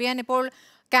പി ഫാബിയൻ? ഇപ്പോൾ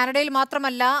കാനഡയിൽ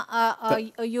മാത്രമല്ല,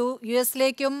 യു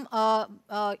എസിലേക്കും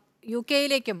UK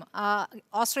യിലേക്കും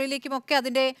ഓസ്ട്രേലിയയിലേക്കും ഒക്കെ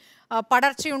അതിന്റെ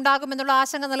പടർച്ചയുണ്ടാകുമെന്നുള്ള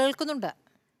ആശങ്ക നിലനിൽക്കുന്നുണ്ട്.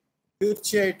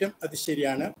 തീർച്ചയായിട്ടും അത്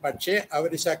ശരിയാണ്. പക്ഷേ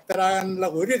അവർ ശക്തരാകാനുള്ള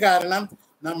ഒരു കാരണം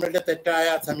നമ്മളുടെ തെറ്റായ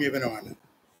സമീപനമാണ്.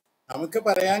 നമുക്ക്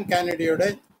പറയാൻ കാനഡയോട്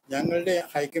ഞങ്ങളുടെ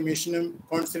ഹൈക്കമ്മീഷനും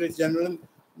കോൺസുലേറ്റ് ജനറലും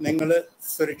നിങ്ങൾ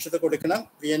സുരക്ഷിത കൊടുക്കണം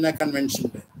വിയന്ന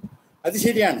കൺവെൻഷൻ്റെ, അത്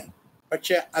ശരിയാണ്.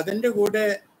 പക്ഷെ അതിൻ്റെ കൂടെ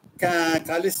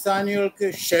ഖാലിസ്ഥാനികൾക്ക്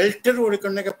ഷെൽട്ടർ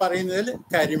കൊടുക്കണമെന്നൊക്കെ പറയുന്നതിൽ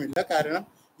കാര്യമില്ല. കാരണം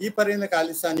ഈ പറയുന്ന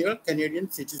ഖാലിസ്ഥാനികൾ കനേഡിയൻ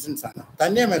സിറ്റിസൺസ് ആണ്.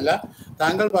 തന്നെയുമല്ല,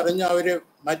 താങ്കൾ പറഞ്ഞ അവർ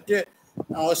മറ്റ്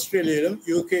ഓസ്ട്രേലിയയിലും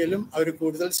UK യിലും അവർ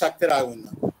കൂടുതൽ ശക്തരാകുന്നു,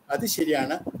 അത്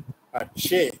ശരിയാണ്.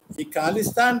 പക്ഷേ ഈ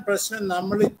ഖാലിസ്ഥാൻ പ്രശ്നം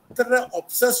നമ്മൾ ഇത്ര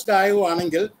ഒബ്സസ്ഡ്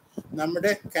ആകുവാണെങ്കിൽ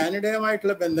നമ്മുടെ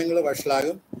കാനഡയുമായിട്ടുള്ള ബന്ധങ്ങൾ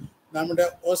വഷളാകും, നമ്മുടെ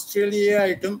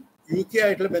ഓസ്ട്രേലിയയായിട്ടും UK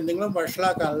ആയിട്ടുള്ള ബന്ധങ്ങളും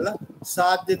വഷളാക്കാനുള്ള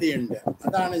സാധ്യതയുണ്ട്.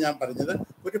 അതാണ് ഞാൻ പറഞ്ഞത്,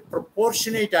 ഒരു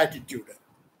പ്രൊപ്പോർഷനേറ്റ് ആറ്റിറ്റ്യൂഡ്.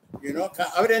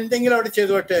 അവരെന്തെങ്കിലും അവിടെ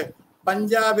ചെയ്തോട്ടെ.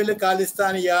 പഞ്ചാബിൽ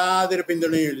ഖാലിസ്ഥാന് യാതൊരു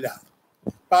പിന്തുണയും ഇല്ല.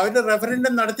 അപ്പൊ അവരുടെ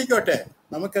റെഫറൻഡം നടത്തിക്കോട്ടെ,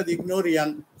 നമുക്കത് ഇഗ്നോർ ചെയ്യാൻ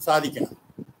സാധിക്കണം.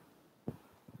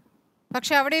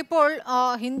 പക്ഷെ അവിടെ ഇപ്പോൾ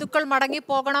ഹിന്ദുക്കൾ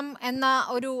മടങ്ങിപ്പോകണം എന്ന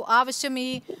ഒരു ആവശ്യം ഈ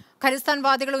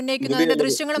ഖലിസ്ഥാൻവാദികൾ ഉന്നയിക്കുന്നതിന്റെ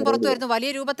ദൃശ്യങ്ങളും പുറത്തു വരുന്നു.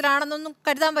 വലിയ രൂപത്തിലാണെന്നൊന്നും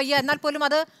കരുതാൻ വയ്യ, എന്നാൽ പോലും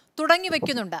അത് തുടങ്ങി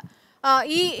വെക്കുന്നുണ്ട്.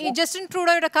 ഈ ജസ്റ്റിൻ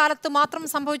ട്രൂഡോയുടെ കാലത്ത് മാത്രം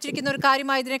സംഭവിച്ചിരിക്കുന്ന ഒരു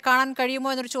കാര്യമായി ഇതിനെ കാണാൻ കഴിയുമോ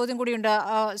എന്നൊരു ചോദ്യം കൂടിയുണ്ട്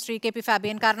ശ്രീ കെ പി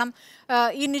ഫാബിയൻ. കാരണം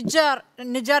ഈ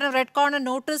നിജാർ റെഡ് കോർണർ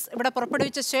നോട്ടീസ് ഇവിടെ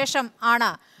പുറപ്പെടുവിച്ച ശേഷം ആണ്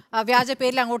വ്യാജ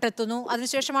പേരിൽ അങ്ങോട്ട് എത്തുന്നു.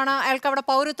 അതിനുശേഷമാണ് അയാൾക്ക് അവിടെ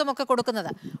പൗരത്വമൊക്കെ കൊടുക്കുന്നത്.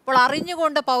 അപ്പോൾ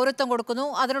അറിഞ്ഞുകൊണ്ട് പൗരത്വം കൊടുക്കുന്നു,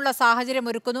 അതിനുള്ള സാഹചര്യം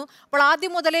ഒരുക്കുന്നു. അപ്പോൾ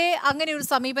ആദ്യം മുതലേ അങ്ങനെ ഒരു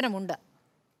സമീപനമുണ്ട്.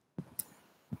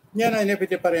 ഞാൻ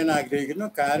അതിനെപ്പറ്റി പറയാൻ ആഗ്രഹിക്കുന്നു.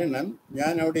 കാരണം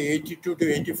ഞാൻ അവിടെ 82 to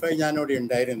 85 ഞാൻ അവിടെ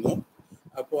ഉണ്ടായിരുന്നു.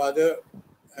 അപ്പോൾ അത്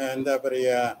എന്താ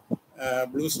പറയുക,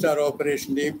 ബ്ലൂ സ്റ്റാർ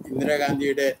ഓപ്പറേഷൻ്റെയും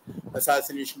ഇന്ദിരാഗാന്ധിയുടെ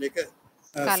അസാസിനേഷൻ്റെയൊക്കെ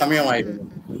സമയമായിരുന്നു.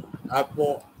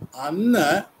 അപ്പോൾ അന്ന്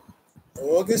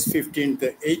ഓഗസ്റ്റ് 15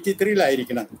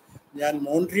 83 ഞാൻ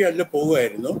മോൺട്രിയലിൽ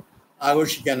പോവുമായിരുന്നു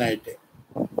ആഘോഷിക്കാനായിട്ട്.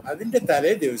 അതിൻ്റെ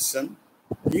തലേ ദിവസം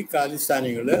ഈ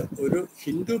ഖാലിസ്ഥാനികൾ ഒരു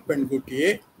ഹിന്ദു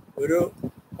പെൺകുട്ടിയെ ഒരു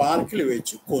പാർക്കിൽ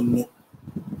വെച്ച് കൊന്നു.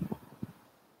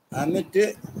 എന്നിട്ട്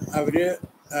അവർ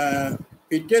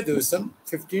പിറ്റേ ദിവസം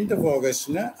 15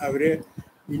 ഓഗസ്റ്റിന് അവർ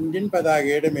ഇന്ത്യൻ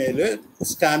പതാകയുടെ മേൽ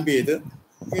സ്റ്റാമ്പ് ചെയ്ത്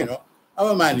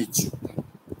അവമാനിച്ചു.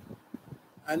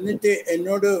 എന്നിട്ട്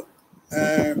എന്നോട്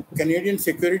കനേഡിയൻ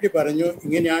സെക്യൂരിറ്റി പറഞ്ഞു,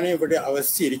 ഇങ്ങനെയാണ് ഇവിടെ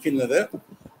അവസ്ഥ ഇരിക്കുന്നത്.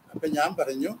 അപ്പം ഞാൻ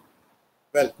പറഞ്ഞു,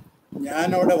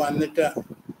 ഞാനവിടെ വന്നിട്ട്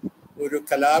ഒരു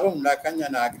കലാപം ഉണ്ടാക്കാൻ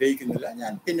ഞാൻ ആഗ്രഹിക്കുന്നില്ല,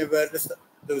 ഞാൻ പിന്നെ വേറൊരു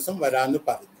ദിവസം വരാമെന്ന്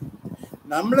പറഞ്ഞു.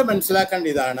 നമ്മൾ മനസ്സിലാക്കേണ്ട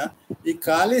ഇതാണ്, ഈ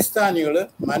ഖാലിസ്ഥാനികൾ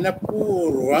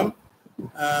മനഃപൂർവ്വം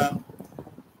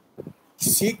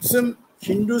സിഖ്സും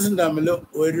ഹിന്ദുസും തമ്മിൽ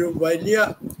ഒരു വലിയ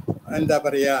എന്താ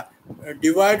പറയുക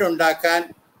ഡിവൈഡ് ഉണ്ടാക്കാൻ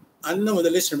അന്ന്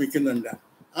മുതൽ ശ്രമിക്കുന്നുണ്ട്.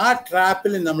 ആ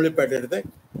ട്രാപ്പിൽ നമ്മൾ പെടരുത്.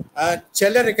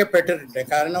 ചിലരൊക്കെ പെട്ടിട്ടുണ്ട്.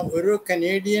 കാരണം ഒരു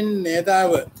കനേഡിയൻ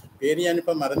നേതാവ്, പേര്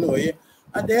ഞാനിപ്പോൾ മറന്നുപോയി,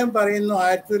 അദ്ദേഹം പറയുന്നു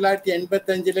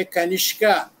 1985 കനിഷ്ക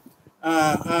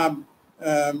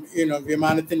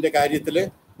വിമാനത്തിൻ്റെ കാര്യത്തിൽ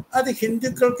അത്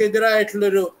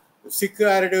ഹിന്ദുക്കൾക്കെതിരായിട്ടുള്ളൊരു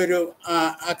സിഖുകാരുടെ ഒരു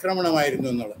ആക്രമണമായിരുന്നു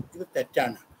എന്നുള്ളത്. ഇത്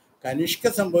തെറ്റാണ്. കനിഷ്ക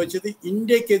സംഭവിച്ചത്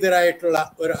ഇന്ത്യക്കെതിരായിട്ടുള്ള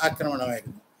ഒരു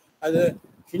ആക്രമണമായിരുന്നു, അത്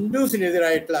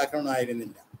ഹിന്ദുസിനെതിരായിട്ടുള്ള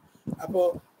ആക്രമണമായിരുന്നില്ല. അപ്പോൾ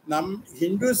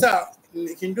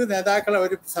ഹിന്ദു നേതാക്കൾ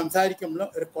അവർ സംസാരിക്കുമ്പോൾ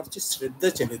അവർ കുറച്ച് ശ്രദ്ധ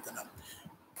ചെലുത്തണം.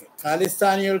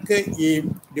 ഖാലിസ്ഥാനികൾക്ക് ഈ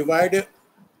ഡിവൈഡ്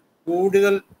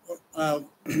കൂടുതൽ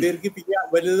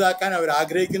വലുതാക്കാൻ അവർ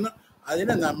ആഗ്രഹിക്കുന്നു.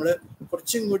 അതിനെ നമ്മൾ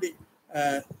കുറച്ചും കൂടി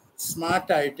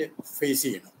സ്മാർട്ടായിട്ട് ഫേസ്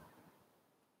ചെയ്യണം.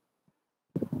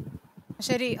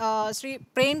 ശരി, ശ്രീ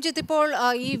പ്രേംജിത്ത്, ഇപ്പോൾ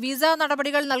ഈ വിസ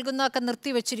നടപടികൾ നൽകുന്നതൊക്കെ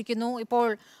നിർത്തിവെച്ചിരിക്കുന്നു. ഇപ്പോൾ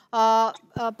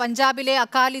പഞ്ചാബിലെ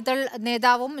അകാലിദൾ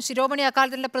നേതാവും ശിരോമണി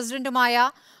അകാലിദളിന്റെ പ്രസിഡന്റുമായ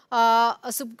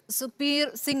സുഖ്ബീർ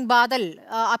സിംഗ് ബാദൽ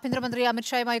ആഭ്യന്തരമന്ത്രി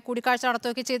അമിത്ഷായുമായി കൂടിക്കാഴ്ച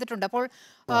നടത്തുകയൊക്കെ ചെയ്തിട്ടുണ്ട്. അപ്പോൾ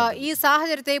ഈ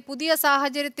സാഹചര്യത്തെ, പുതിയ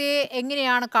സാഹചര്യത്തെ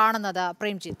എങ്ങനെയാണ് കാണുന്നത്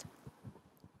പ്രേംജിത്ത്?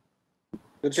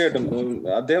 തീർച്ചയായിട്ടും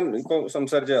അദ്ദേഹം ഇപ്പൊ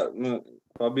സംസാരിച്ച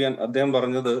ഫാബിയൻ അദ്ദേഹം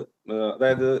പറഞ്ഞത്,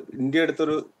 അതായത് ഇന്ത്യ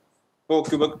എടുത്തൊരു ഇപ്പോ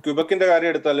ക്യൂബക്കിന്റെ കാര്യം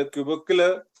എടുത്താൽ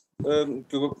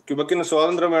ക്യൂബക്കിന്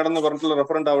സ്വാതന്ത്ര്യം വേണമെന്ന് പറഞ്ഞിട്ടുള്ള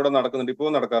റെഫറൻഡം അവിടെ നടക്കുന്നുണ്ട്, ഇപ്പോൾ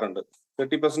നടക്കാറുണ്ട്.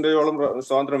 30%ഓളം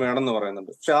സ്വാതന്ത്ര്യം വേണമെന്ന്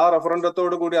പറയുന്നുണ്ട്. പക്ഷെ ആ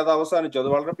റെഫറൻഡത്തോടു കൂടി അത് അവസാനിച്ചു. അത്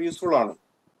വളരെ പീസ്ഫുൾ ആണ്.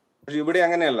 പക്ഷെ ഇവിടെ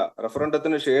അങ്ങനെയല്ല.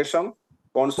 റെഫറൻഡത്തിന് ശേഷം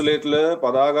കോൺസുലേറ്റില്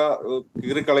പതാക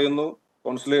കീറിക്കളയുന്നു,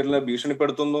 കോൺസുലേറ്റിനെ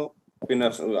ഭീഷണിപ്പെടുത്തുന്നു, പിന്നെ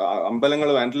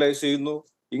അമ്പലങ്ങൾ വാൻഡലൈസ് ചെയ്യുന്നു.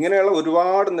 ഇങ്ങനെയുള്ള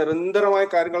ഒരുപാട് നിരന്തരമായ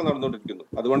കാര്യങ്ങൾ നടന്നുകൊണ്ടിരിക്കുന്നു.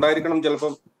 അതുകൊണ്ടായിരിക്കണം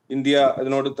ചിലപ്പം ഇന്ത്യ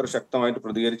ഇതിനോട് ഇത്ര ശക്തമായിട്ട്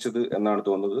പ്രതികരിച്ചത് എന്നാണ്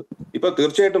തോന്നുന്നത്. ഇപ്പൊ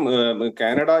തീർച്ചയായിട്ടും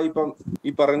കാനഡ ഇപ്പം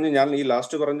ഞാൻ ഈ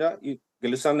ലാസ്റ്റ് പറഞ്ഞ ഈ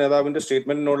ഖലിസ്ഥാൻ നേതാവിന്റെ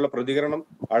സ്റ്റേറ്റ്മെന്റിനോടുള്ള പ്രതികരണം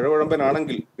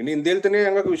അഴകുഴമ്പനാണെങ്കിൽ പിന്നെ ഇന്ത്യയിൽ തന്നെ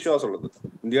ഞങ്ങൾക്ക് വിശ്വാസമുള്ളത്.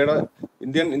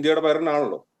 ഇന്ത്യയുടെ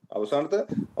പൗരനാണല്ലോ.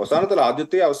 അവസാനത്തിൽ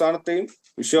ആദ്യത്തെയും അവസാനത്തെയും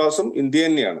വിശ്വാസം ഇന്ത്യ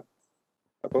തന്നെയാണ്.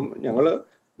 അപ്പം ഞങ്ങള്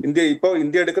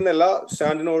ഇന്ത്യ എടുക്കുന്ന എല്ലാ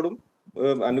സ്റ്റാൻഡിനോടും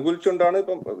അനുകൂലിച്ചുകൊണ്ടാണ്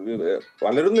ഇപ്പം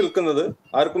പലരും നിൽക്കുന്നത്.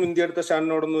 ആർക്കും ഇന്ത്യ എടുത്ത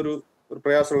സ്റ്റാൻഡിനോടൊന്നും ഒരു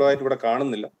പ്രയാസമുള്ളതായിട്ട് ഇവിടെ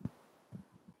കാണുന്നില്ല.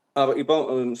 ഇപ്പൊ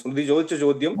സ്മൃതി ചോദിച്ച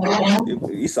ചോദ്യം,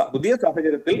 ഈ പുതിയ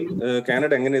സാഹചര്യത്തിൽ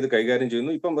കാനഡ എങ്ങനെ ഇത് കൈകാര്യം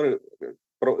ചെയ്യുന്നു? ഇപ്പം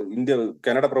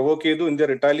കാനഡ പ്രൊവോക്ക് ചെയ്തു, ഇന്ത്യ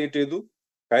റിട്ടാലിയേറ്റ് ചെയ്തു,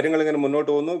 കാര്യങ്ങൾ ഇങ്ങനെ മുന്നോട്ട്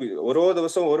പോകുന്നു. ഓരോ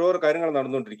ദിവസവും ഓരോരോ കാര്യങ്ങൾ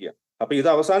നടന്നുകൊണ്ടിരിക്കുക. അപ്പൊ ഇത്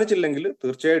അവസാനിച്ചില്ലെങ്കിൽ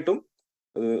തീർച്ചയായിട്ടും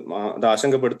അത്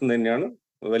ആശങ്കപ്പെടുത്തുന്നത് തന്നെയാണ്.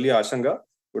 വലിയ ആശങ്ക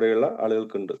ഇവിടെയുള്ള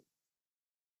ആളുകൾക്കുണ്ട്.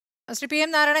 ശ്രീ പി എം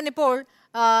നാരായണൻ, ഇപ്പോൾ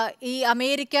ഈ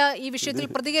അമേരിക്ക ഈ വിഷയത്തിൽ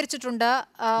പ്രതികരിച്ചിട്ടുണ്ട്,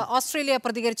 ഓസ്ട്രേലിയ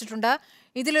പ്രതികരിച്ചിട്ടുണ്ട്.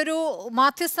 ഇതിലൊരു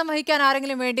മാധ്യസ്ഥം വഹിക്കാൻ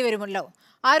ആരെങ്കിലും വേണ്ടി വരുമല്ലോ.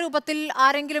 ആ രൂപത്തിൽ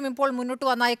ആരെങ്കിലും ഇപ്പോൾ മുന്നോട്ട്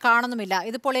വന്നായി കാണുന്നുമില്ല.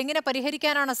 ഇതിപ്പോൾ എങ്ങനെ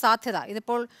പരിഹരിക്കാനാണ് സാധ്യത?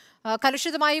 ഇതിപ്പോൾ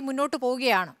കലുഷിതമായി മുന്നോട്ട്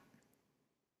പോവുകയാണ്.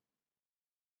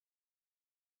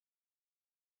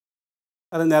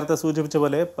 അത് നേരത്തെ സൂചിപ്പിച്ച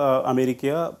പോലെ അമേരിക്ക,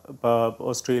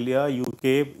 ഓസ്ട്രേലിയ, UK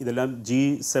ഇതെല്ലാം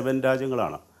G7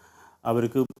 രാജ്യങ്ങളാണ്.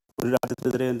 അവർക്ക് ഒരു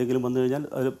രാജ്യത്തിനെതിരെ എന്തെങ്കിലും വന്നു കഴിഞ്ഞാൽ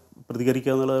അത്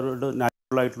പ്രതികരിക്കുക എന്നുള്ളവരുടെ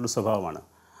നാച്ചുറലായിട്ടുള്ള സ്വഭാവമാണ്.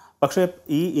 പക്ഷേ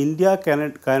ഈ ഇന്ത്യ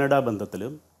കാനഡ ബന്ധത്തിൽ,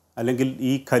 അല്ലെങ്കിൽ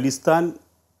ഈ ഖലിസ്ഥാൻ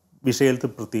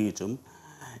വിഷയത്തിൽ പ്രത്യേകിച്ചും,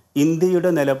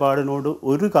 ഇന്ത്യയുടെ നിലപാടിനോട്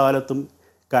ഒരു കാലത്തും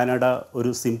കാനഡ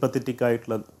ഒരു സിമ്പത്തറ്റിക്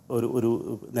ആയിട്ടുള്ള ഒരു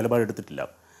നിലപാടെടുത്തിട്ടില്ല.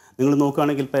 നിങ്ങൾ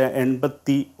നോക്കുകയാണെങ്കിൽ ഇപ്പോൾ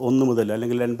 81 മുതൽ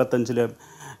അല്ലെങ്കിൽ 85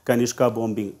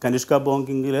 കനിഷ്ക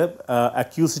ബോംബിങ്ങിൽ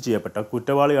അക്യൂസ് ചെയ്യപ്പെട്ട,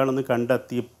 കുറ്റവാളിയാണെന്ന്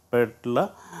കണ്ടെത്തിയപ്പെട്ടുള്ള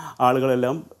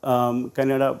ആളുകളെല്ലാം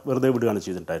കാനഡ വെറുതെ വിടുകയാണ്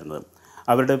ചെയ്തിട്ടുണ്ടായിരുന്നത്.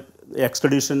 അവരുടെ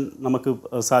എക്സ്ട്രഡീഷൻ നമുക്ക്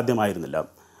സാധ്യമായിരുന്നില്ല.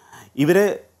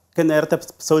 ഇവരെയൊക്കെ നേരത്തെ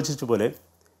സൂചിപ്പിച്ച പോലെ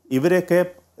ഇവരെയൊക്കെ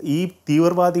ഈ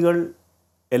തീവ്രവാദികൾ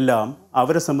എല്ലാം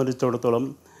അവരെ സംബന്ധിച്ചിടത്തോളം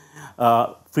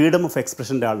ഫ്രീഡം ഓഫ്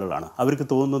എക്സ്പ്രഷൻ്റെ ആളുകളാണ്. അവർക്ക്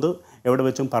തോന്നുന്നത് എവിടെ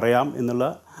വെച്ചും പറയാം എന്നുള്ള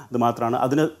ഇത് മാത്രമാണ്.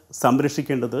 അതിനെ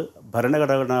സംരക്ഷിക്കേണ്ടത്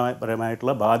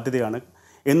ഭരണഘടനാപരമായിട്ടുള്ള ബാധ്യതയാണ്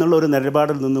എന്നുള്ള ഒരു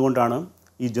നിലപാടിൽ നിന്നുകൊണ്ടാണ്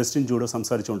ഈ ജസ്റ്റിൻ ട്രൂഡോ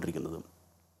സംസാരിച്ചുകൊണ്ടിരിക്കുന്നത്.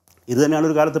 ഇത് തന്നെയാണ്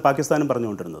ഒരു കാലത്ത് പാകിസ്ഥാനും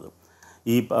പറഞ്ഞുകൊണ്ടിരുന്നത്.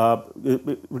 ഈ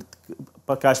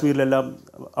കാശ്മീരിലെല്ലാം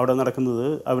അവിടെ നടക്കുന്നത്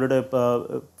അവരുടെ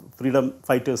ഫ്രീഡം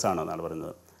ഫൈറ്റേഴ്സാണെന്നാണ്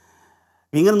പറയുന്നത്.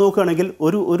 ഇങ്ങനെ നോക്കുകയാണെങ്കിൽ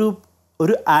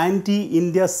ഒരു ആൻറ്റി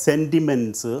ഇന്ത്യ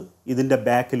സെൻറ്റിമെൻറ്റ്സ് ഇതിൻ്റെ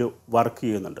ബാക്കിൽ വർക്ക്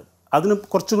ചെയ്യുന്നുണ്ട്. അതിന്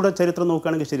കുറച്ചുകൂടെ ചരിത്രം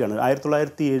നോക്കുകയാണെങ്കിൽ ശരിയാണ്.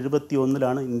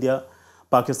 1971 ഇന്ത്യ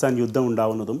പാകിസ്ഥാൻ യുദ്ധം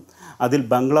ഉണ്ടാകുന്നതും അതിൽ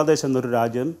ബംഗ്ലാദേശ് എന്നൊരു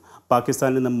രാജ്യം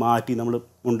പാകിസ്ഥാനിൽ നിന്ന് മാറ്റി നമ്മൾ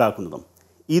ഉണ്ടാക്കുന്നതും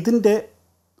ഇതിൻ്റെ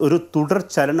ഒരു തുടർ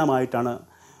ചലനമായിട്ടാണ്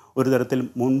ഒരു തരത്തിൽ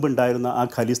മുൻപുണ്ടായിരുന്ന ആ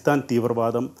ഖലിസ്ഥാൻ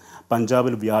തീവ്രവാദം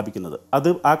പഞ്ചാബിൽ വ്യാപിക്കുന്നത്.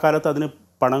 ആ കാലത്ത് അതിന്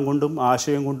പണം കൊണ്ടും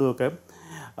ആശയം കൊണ്ടുമൊക്കെ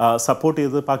സപ്പോർട്ട്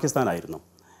ചെയ്തത് പാകിസ്ഥാനായിരുന്നു.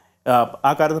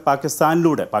 ആ കാലത്ത് പാകിസ്ഥാൻ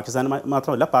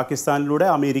മാത്രമല്ല, പാകിസ്ഥാനിലൂടെ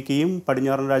അമേരിക്കയും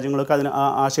പടിഞ്ഞാറൻ രാജ്യങ്ങളൊക്കെ ആ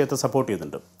ആശയത്തെ സപ്പോർട്ട്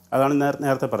ചെയ്യുന്നുണ്ട്. അതാണ്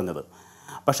നേരത്തെ പറഞ്ഞത്.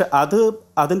 പക്ഷെ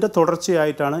അതിൻ്റെ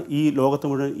തുടർച്ചയായിട്ടാണ് ഈ ലോകത്ത്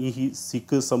മുഴുവൻ ഈ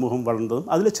സിഖ് സമൂഹം വളർന്നതും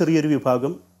അതിൽ ചെറിയൊരു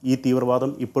വിഭാഗം ഈ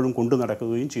തീവ്രവാദം ഇപ്പോഴും കൊണ്ടു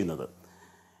നടക്കുകയും ചെയ്യുന്നത്.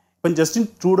 ഇപ്പം ജസ്റ്റിൻ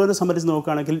ട്രൂഡോനെ സംബന്ധിച്ച്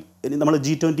നോക്കുകയാണെങ്കിൽ നമ്മൾ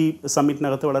G20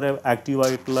 സമ്മിറ്റിനകത്ത് വളരെ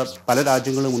ആക്റ്റീവായിട്ടുള്ള പല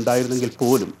രാജ്യങ്ങളും ഉണ്ടായിരുന്നെങ്കിൽ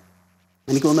പോലും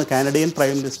എനിക്ക് തോന്നുന്നു കാനഡിയൻ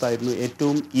പ്രൈം മിനിസ്റ്റർ ആയിരുന്നു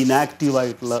ഏറ്റവും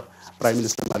ഇനാക്റ്റീവായിട്ടുള്ള പ്രൈം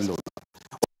മിനിസ്റ്റർമാരിലൊന്ന്.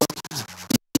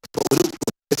 ഒരു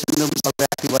വളരെ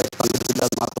ആക്റ്റീവായിട്ട് പങ്കെടുത്തില്ല.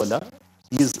 അത് മാത്രമല്ല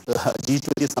ഈ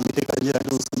G20 സമ്മിറ്റ് കഴിഞ്ഞ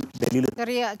 2 ദിവസം ഡൽഹിയിൽ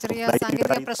ചെറിയ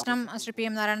സാങ്കേതിക പ്രശ്നം. ശ്രീ പി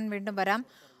എം നാരായണൻ വീണ്ടും വരാം.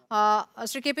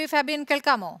 ശ്രീ KP ഫാബിയൻ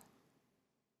കേൾക്കാമോ?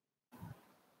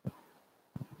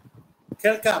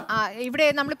 ഇവിടെ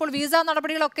നമ്മളിപ്പോൾ വിസ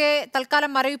നടപടികളൊക്കെ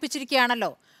തൽക്കാലം മരവിപ്പിച്ചിരിക്കുകയാണല്ലോ.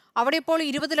 അവിടെ ഇപ്പോൾ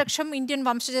 20 ലക്ഷം ഇന്ത്യൻ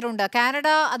വംശജരുണ്ട്. കാനഡ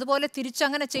അതുപോലെ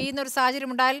തിരിച്ചങ്ങനെ ചെയ്യുന്ന ഒരു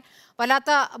സാഹചര്യം ഉണ്ടായാൽ വല്ലാത്ത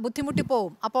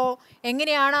ബുദ്ധിമുട്ടിപ്പോവും. അപ്പോൾ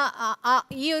എങ്ങനെയാണ്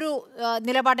ഈ ഒരു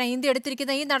നിലപാടിനെ ഇന്ത്യ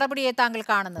എടുത്തിരിക്കുന്ന ഈ നടപടിയെ താങ്കൾ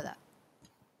കാണുന്നത്?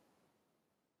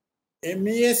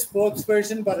 MEA സ്പോക്സ്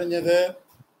പേഴ്സൺ പറഞ്ഞത്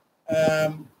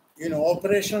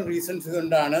ഓപ്പറേഷണൽ റീസൺസ്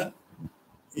കൊണ്ടാണ്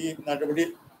ഈ നടപടി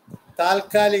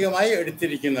താൽക്കാലികമായി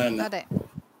എടുത്തിരിക്കുന്നതെന്ന്.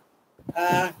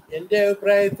 എൻ്റെ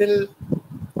അഭിപ്രായത്തിൽ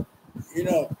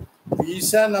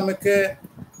വിസ നമുക്ക്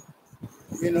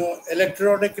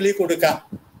ഇലക്ട്രോണിക്കലി കൊടുക്കാം,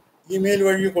 ഇമെയിൽ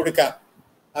വഴി കൊടുക്കാം.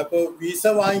 അപ്പോൾ വിസ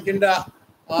വാങ്ങിക്കേണ്ട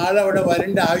ആളവിടെ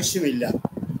വരേണ്ട ആവശ്യമില്ല.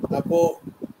 അപ്പോൾ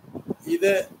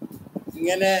ഇത്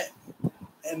ഇങ്ങനെ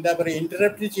എന്താ പറയുക,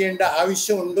 ഇൻ്ററപ്റ്റ് ചെയ്യേണ്ട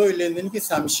ആവശ്യമുണ്ടോ ഇല്ലെന്ന് എനിക്ക്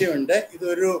സംശയമുണ്ട്.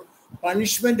 ഇതൊരു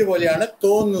പണിഷ്മെൻറ്റ് പോലെയാണ്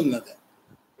തോന്നുന്നത്.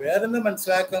 വേറൊന്ന്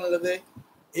മനസ്സിലാക്കാനുള്ളത്,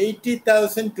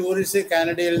 80,000 ടൂറിസ്റ്റ്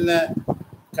കാനഡയിൽ നിന്ന്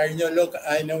കഴിഞ്ഞ കൊല്ലം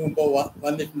അതിന് മുമ്പ്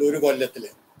വന്നിട്ടുണ്ട് ഒരു കൊല്ലത്തിൽ.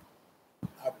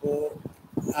 അപ്പോൾ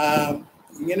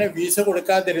ഇങ്ങനെ വിസ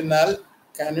കൊടുക്കാതിരുന്നാൽ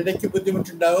കാനഡയ്ക്ക്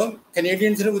ബുദ്ധിമുട്ടുണ്ടാവും,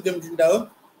 കനേഡിയൻസിന് ബുദ്ധിമുട്ടുണ്ടാവും,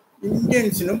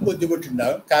 ഇന്ത്യൻസിനും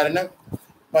ബുദ്ധിമുട്ടുണ്ടാവും. കാരണം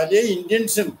പല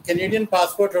ഇന്ത്യൻസും കനേഡിയൻ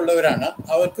പാസ്പോർട്ട് ഉള്ളവരാണ്,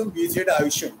 അവർക്കും വിസയുടെ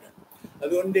ആവശ്യമുണ്ട്.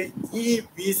 അതുകൊണ്ട് ഈ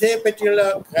വിസയെ പറ്റിയുള്ള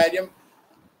കാര്യം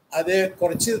അത്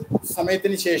കുറച്ച്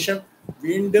സമയത്തിന് ശേഷം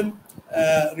വീണ്ടും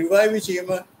റിവൈവ്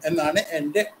ചെയ്യുമോ എന്നാണ്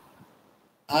എൻ്റെ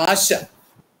ആശ.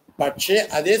 പക്ഷേ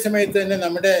അതേ സമയത്ത് തന്നെ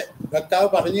നമ്മുടെ വക്താവ്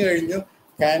പറഞ്ഞു കഴിഞ്ഞു,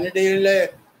 കാനഡയിലെ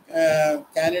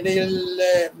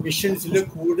മിഷൻസിൽ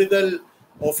കൂടുതൽ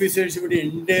ഓഫീസേഴ്സ് ഇവിടെ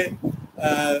ഉണ്ട്,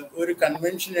 ഒരു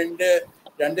കൺവെൻഷൻ ഉണ്ട്,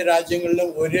 രണ്ട് രാജ്യങ്ങളിലും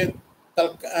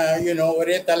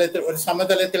ഒരേ തലത്തിൽ, ഒരു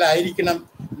സമതലത്തിലായിരിക്കണം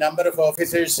നമ്പർ ഓഫ്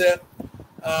ഓഫീസേഴ്സ്.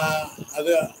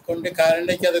 അത് കൊണ്ട്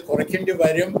കാനഡയ്ക്ക് അത് കുറയ്ക്കേണ്ടി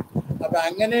വരും. അപ്പം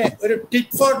അങ്ങനെ ഒരു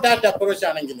ടിറ്റ് ഫോർ ടാറ്റ് അപ്രോച്ച്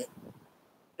ആണെങ്കിൽ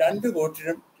രണ്ട്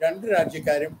കൂട്ടരും രണ്ട്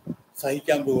രാജ്യക്കാരും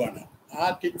സഹിക്കാൻ പോവുകയാണ്. ആ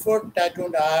ടിറ്റ് ഫോർ ടാറ്റ്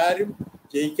കൊണ്ട് ആരും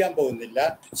ജയിക്കാൻ പോകുന്നില്ല.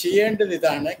 ചെയ്യേണ്ടത്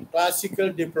ഇതാണ് ക്ലാസിക്കൽ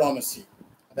ഡിപ്ലോമസി.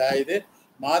 അതായത്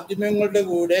മാധ്യമങ്ങളുടെ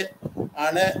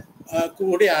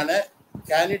കൂടെയാണ്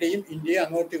കാനഡയും ഇന്ത്യയും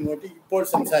അങ്ങോട്ടും ഇങ്ങോട്ടും ഇപ്പോൾ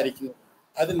സംസാരിക്കുന്നത്.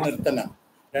 അത് നിർത്തണം.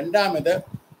 രണ്ടാമത്,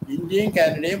 ഇന്ത്യയും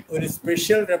കാനഡയും ഒരു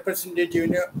സ്പെഷ്യൽ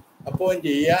റെപ്രസെൻറ്റേറ്റീവിനെ അപ്പോയിൻറ്റ്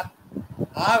ചെയ്യുക.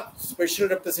 ആ സ്പെഷ്യൽ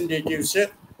റെപ്രസെൻറ്റേറ്റീവ്സ്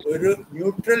ഒരു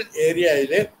ന്യൂട്രൽ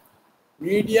ഏരിയയിൽ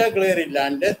മീഡിയ ഗ്ലെയർ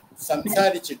ഇല്ലാണ്ട്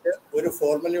സംസാരിച്ചിട്ട് ഒരു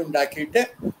ഫോർമുല ഉണ്ടാക്കിയിട്ട്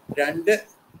രണ്ട്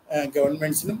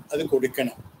ഗവൺമെൻറ്റ്സിനും അത്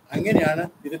കൊടുക്കണം. അങ്ങനെയാണ്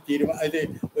ഇത്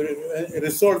ഒരു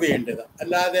റിസോൾവ് ചെയ്യേണ്ടത്.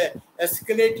 അല്ലാതെ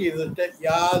എസ്കലേറ്റ് ചെയ്തിട്ട്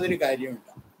യാതൊരു കാര്യമില്ല.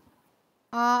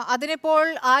 അതിനിപ്പോൾ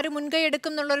ആര് മുൻകൈ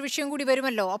എടുക്കും എന്നുള്ളൊരു വിഷയം കൂടി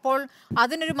വരുമല്ലോ. അപ്പോൾ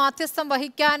അതിനൊരു മാധ്യസ്ഥം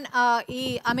വഹിക്കാൻ ഈ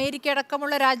അമേരിക്ക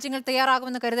അടക്കമുള്ള രാജ്യങ്ങൾ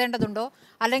തയ്യാറാകുമെന്ന് കരുതേണ്ടതുണ്ടോ?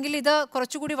 അല്ലെങ്കിൽ ഇത്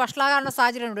കുറച്ചുകൂടി വഷളാകാനുള്ള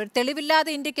സാഹചര്യമുണ്ട്? ഒരു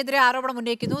തെളിവില്ലാതെ ഇന്ത്യക്കെതിരെ ആരോപണം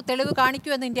ഉന്നയിക്കുന്നു, തെളിവ്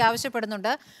കാണിക്കൂ എന്ന് ഇന്ത്യ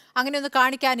ആവശ്യപ്പെടുന്നുണ്ട്, അങ്ങനെയൊന്നും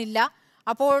കാണിക്കാനില്ല.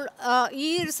 അപ്പോൾ ഈ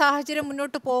ഒരു സാഹചര്യം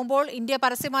മുന്നോട്ട് പോകുമ്പോൾ ഇന്ത്യ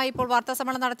പരസ്യമായി ഇപ്പോൾ വാർത്താ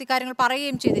സമ്മേളനം നടത്തി കാര്യങ്ങൾ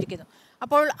പറയുകയും ചെയ്തിരിക്കുന്നു.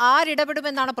 അപ്പോൾ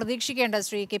ആരിടപെടുമെന്നാണ് പ്രതീക്ഷിക്കേണ്ടത്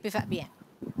ശ്രീ കെ പി ഫാബിയൻ?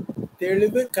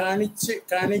 തെളിവ്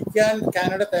കാണിക്കാൻ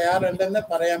കാനഡ തയ്യാറല്ലെന്ന്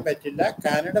പറയാൻ പറ്റില്ല.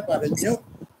 കാനഡ പറഞ്ഞു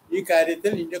ഈ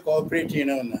കാര്യത്തിൽ ഇന്ത്യ കോപ്പറേറ്റ്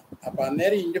ചെയ്യണമെന്ന്. അപ്പം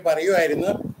അന്നേരം ഇന്ത്യ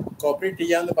പറയുമായിരുന്നു കോപ്പറേറ്റ്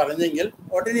ചെയ്യാമെന്ന് പറഞ്ഞെങ്കിൽ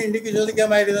ഉടനെ ഇന്ത്യക്ക്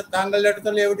ചോദിക്കാമായിരുന്നു, താങ്കളുടെ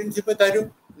അടുത്തുള്ള എവിഡൻസ് ഇപ്പൊ തരും,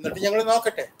 എന്നിട്ട് ഞങ്ങൾ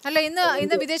നോക്കട്ടെ. അല്ല,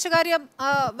 ഇന്ന് വിദേശകാര്യ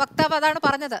വക്താവ് അതാണ്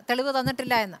പറഞ്ഞത്, തെളിവ്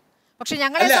തന്നിട്ടില്ല എന്ന്. പക്ഷെ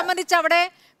ഞങ്ങളെ സംബന്ധിച്ച് അവിടെ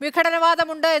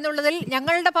വിഘടനവാദമുണ്ട് എന്നുള്ളതിൽ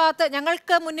ഞങ്ങളുടെ ഭാഗത്ത്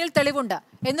ഞങ്ങൾക്ക് മുന്നിൽ തെളിവുണ്ട്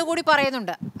എന്നുകൂടി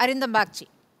പറയുന്നുണ്ട് അരിന്ദം ബാഗ്ചി.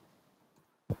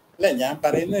 അല്ല, ഞാൻ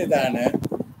പറയുന്നത് ഇതാണ്,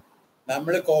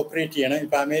 നമ്മൾ കോപ്പറേറ്റ് ചെയ്യണം.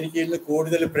 ഇപ്പം അമേരിക്കയിൽ നിന്ന്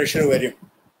കൂടുതൽ പ്രഷർ വരും.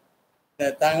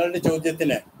 താങ്കളുടെ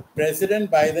ചോദ്യത്തിന് പ്രസിഡന്റ്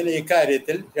ബൈഡന്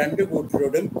ഇക്കാര്യത്തിൽ രണ്ടു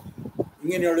കൂട്ടരോടും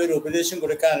ഇങ്ങനെയുള്ളൊരു ഉപദേശം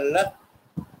കൊടുക്കാനുള്ള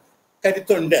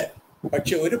കരുത്തുണ്ട്.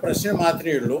 പക്ഷെ ഒരു പ്രശ്നം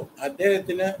മാത്രമേ ഉള്ളൂ,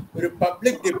 അദ്ദേഹത്തിന് ഒരു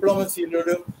പബ്ലിക്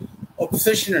ഡിപ്ലോമസിയിലൊരു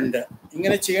ഒബ്സഷൻ ഉണ്ട്.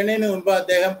 ഇങ്ങനെ ചെയ്യണതിന് മുമ്പ്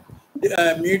അദ്ദേഹം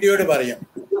മീഡിയയോട് പറയും.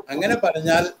 അങ്ങനെ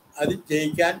പറഞ്ഞാൽ അത്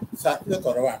ജയിക്കാൻ സാധ്യത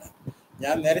കുറവാണ്.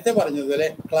 ഞാൻ നേരത്തെ പറഞ്ഞതുപോലെ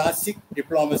ക്ലാസിക്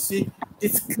ഡിപ്ലോമസി,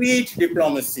 ഡിസ്ക്രീറ്റ്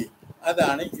ഡിപ്ലോമസി,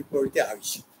 അതാണ് ഇപ്പോഴത്തെ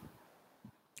ആവശ്യം.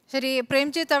 ശരി,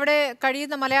 പ്രേംജിത്ത് അവിടെ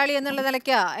കഴിയുന്ന മലയാളി എന്നുള്ള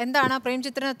നിലയ്ക്ക് എന്താണ്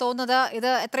പ്രേംജിത്തിന് തോന്നുന്നത്? ഇത്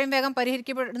എത്രയും വേഗം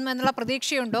പരിഹരിക്കപ്പെടുന്നു എന്നുള്ള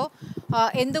പ്രതീക്ഷയുണ്ടോ?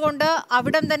 എന്തുകൊണ്ട്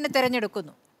അവിടം തന്നെ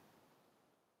തിരഞ്ഞെടുക്കുന്നു?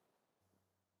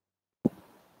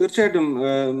 തീർച്ചയായിട്ടും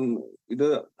ഇത്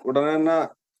ഉടനെ തന്നെ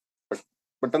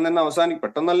പെട്ടെന്ന് തന്നെ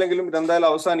പെട്ടെന്നല്ലെങ്കിലും ഇതെന്തായാലും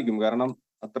അവസാനിക്കും. കാരണം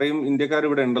അത്രയും ഇന്ത്യക്കാർ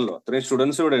ഇവിടെ ഉണ്ടല്ലോ, അത്രയും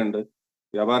സ്റ്റുഡൻസ് ഇവിടെ ഉണ്ട്,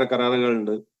 വ്യാപാര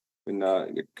കരാറുകളുണ്ട്. പിന്നെ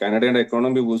കാനഡയുടെ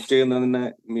എക്കോണമി ബൂസ്റ്റ് ചെയ്യുന്നതിന്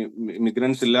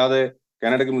മിഗ്രൻസ് ഇല്ലാതെ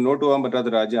കാനഡയ്ക്ക് മുന്നോട്ട് പോകാൻ പറ്റാത്ത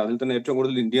രാജ്യം. അതിൽ തന്നെ ഏറ്റവും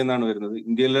കൂടുതൽ ഇന്ത്യ എന്നാണ് വരുന്നത്.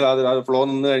 ഇന്ത്യയിൽ അത് ഫ്ലോ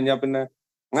നിന്ന് കഴിഞ്ഞാൽ പിന്നെ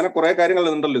അങ്ങനെ കുറെ കാര്യങ്ങൾ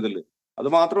ഉണ്ടല്ലോ ഇതിൽ. അത്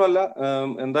മാത്രമല്ല,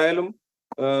 എന്തായാലും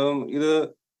ഇത്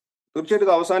തീർച്ചയായിട്ടും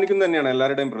ഇത് അവസാനിക്കും തന്നെയാണ്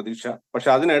എല്ലാവരുടെയും പ്രതീക്ഷ. പക്ഷെ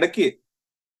അതിനിടയ്ക്ക്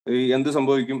എന്ത്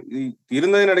സംഭവിക്കും? ഈ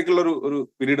തീരുന്നതിനിടയ്ക്കുള്ള ഒരു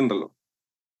പീരീഡ് ഉണ്ടല്ലോ.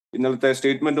 ഇന്നലത്തെ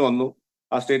സ്റ്റേറ്റ്മെന്റ് വന്നു.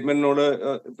 ആ സ്റ്റേറ്റ്മെന്റിനോട്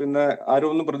പിന്നെ ആരും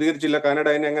ഒന്നും പ്രതികരിച്ചില്ല. കാനഡ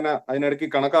അതിനിടയ്ക്ക്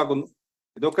കണക്കാക്കുന്നു.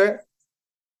 ഇതൊക്കെ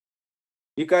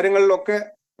ഈ കാര്യങ്ങളിലൊക്കെ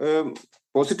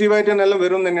പോസിറ്റീവായിട്ട് തന്നെ എല്ലാം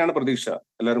വരും തന്നെയാണ്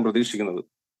എല്ലാവരും പ്രതീക്ഷിക്കുന്നത്.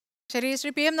 ശരി,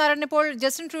 ശ്രീ പി എം നാരായണൻ, ഇപ്പോൾ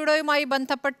ജസ്റ്റിൻ ട്രൂഡോയുമായി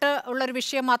ബന്ധപ്പെട്ട് ഉള്ളൊരു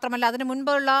വിഷയം മാത്രമല്ല, അതിനു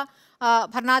മുൻപുള്ള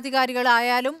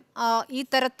ഭരണാധികാരികളായാലും ഈ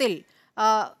തരത്തിൽ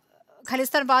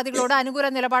ഖലിസ്ഥാൻ വാദികളോട് അനുകൂല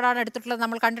നിലപാടാണ് എടുത്തിട്ടുള്ളത്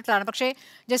നമ്മൾ കണ്ടിട്ടുള്ളതാണ്. പക്ഷേ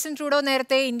ജസ്റ്റിൻ ട്രൂഡോ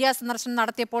നേരത്തെ ഇന്ത്യ സന്ദർശനം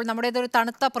നടത്തിയപ്പോൾ നമ്മുടേതൊരു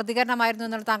തണുത്ത പ്രതികരണമായിരുന്നു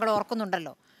എന്നുള്ളത് താങ്കൾ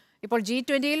ഓർക്കുന്നുണ്ടല്ലോ. ഇപ്പോൾ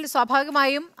G20-യിൽ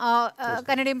സ്വാഭാവികമായും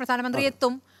കനഡിയൻ പ്രധാനമന്ത്രി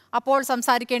എത്തും, അപ്പോൾ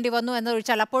സംസാരിക്കേണ്ടി വന്നു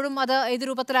എന്നതൊഴിച്ചാൽ അപ്പോഴും അത് ഏത്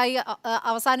രൂപത്തിലായി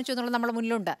അവസാനിച്ചു എന്നുള്ളത് നമ്മുടെ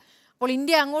മുന്നിലുണ്ട്. അപ്പോൾ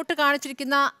ഇന്ത്യ അങ്ങോട്ട്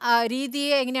കാണിച്ചിരിക്കുന്ന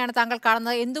രീതിയെ എങ്ങനെയാണ് താങ്കൾ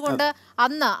കാണുന്നത്? എന്തുകൊണ്ട്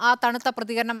അന്ന് ആ തണുത്ത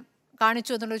പ്രതികരണം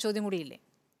കാണിച്ചു എന്നുള്ളൊരു ചോദ്യം കൂടിയില്ലേ?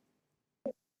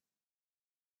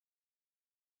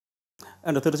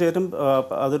 അല്ല, തീർച്ചയായിട്ടും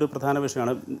അതൊരു പ്രധാന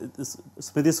വിഷയമാണ്.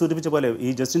 സ്മൃതി സൂചിപ്പിച്ച പോലെ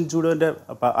ഈ ജസ്റ്റിൻ ട്രൂഡോൻ്റെ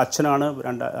അച്ഛനാണ്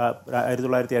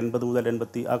 1980 മുതൽ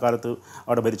 80 ആ കാലത്ത്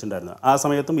അവിടെ ഭരിച്ചിട്ടുണ്ടായിരുന്നത്. ആ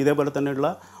സമയത്തും ഇതേപോലെ തന്നെയുള്ള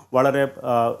വളരെ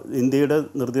ഇന്ത്യയുടെ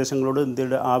നിർദ്ദേശങ്ങളോട്,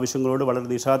 ഇന്ത്യയുടെ ആവശ്യങ്ങളോട് വളരെ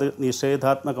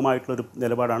നിഷേധാത്മകമായിട്ടുള്ളൊരു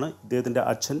നിലപാടാണ് ഇദ്ദേഹത്തിൻ്റെ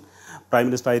അച്ഛൻ പ്രൈം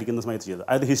മിനിസ്റ്റർ ആയിരിക്കുന്ന സമയത്ത് ചെയ്തത്.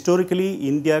 അതായത് ഹിസ്റ്റോറിക്കലി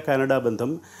ഇന്ത്യ കാനഡ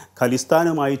ബന്ധം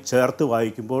ഖലിസ്ഥാനുമായി ചേർത്ത്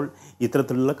വായിക്കുമ്പോൾ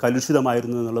ഇത്തരത്തിലുള്ള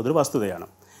കലുഷിതമായിരുന്നു എന്നുള്ളതൊരു വസ്തുതയാണ്.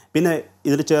 പിന്നെ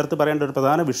ഇതിന് ചേർത്ത് പറയേണ്ട ഒരു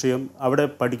പ്രധാന വിഷയം, അവിടെ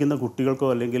പഠിക്കുന്ന കുട്ടികൾക്കോ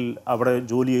അല്ലെങ്കിൽ അവിടെ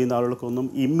ജോലി ചെയ്യുന്ന ആളുകൾക്കോ ഒന്നും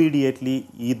ഇമ്മീഡിയറ്റ്ലി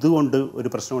ഇതുകൊണ്ട് ഒരു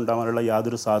പ്രശ്നം ഉണ്ടാകാനുള്ള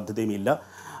യാതൊരു സാധ്യതയും ഇല്ല.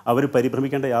 അവർ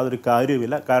പരിഭ്രമിക്കേണ്ട യാതൊരു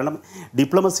കാര്യവുമില്ല. കാരണം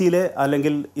ഡിപ്ലോമസിയിലെ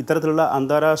അല്ലെങ്കിൽ ഇത്തരത്തിലുള്ള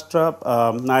അന്താരാഷ്ട്ര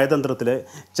നയതന്ത്രത്തിലെ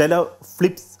ചില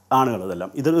ഫ്ലിപ്സ് ആണുകളതെല്ലാം.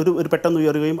 ഇത് ഒരു പെട്ടെന്ന്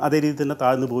ഉയരുകയും അതേ രീതിയിൽ തന്നെ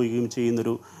താഴ്ന്നു പോവുകയും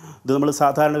ചെയ്യുന്നൊരു ഇത് നമ്മൾ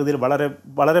സാധാരണഗതിയിൽ വളരെ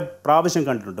വളരെ പ്രാവശ്യം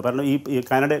കണ്ടിട്ടുണ്ട്. കാരണം ഈ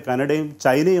കാനഡയും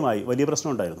ചൈനയുമായി വലിയ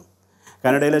പ്രശ്നം ഉണ്ടായിരുന്നു.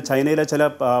 ചൈനയിലെ ചില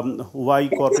ഹുവായി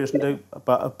കോർപ്പറേഷൻ്റെ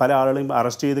പല ആളുകളെയും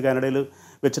അറസ്റ്റ് ചെയ്ത് കാനഡയിൽ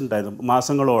വെച്ചിട്ടുണ്ടായിരുന്നു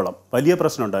മാസങ്ങളോളം. വലിയ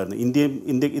പ്രശ്നം ഉണ്ടായിരുന്നു. ഇന്ത്യ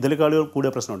ഇതിനേക്കാളും കൂടിയ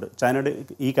പ്രശ്നമുണ്ട്.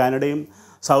 ഈ കാനഡയും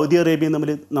സൗദി അറേബ്യയും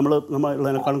തമ്മിൽ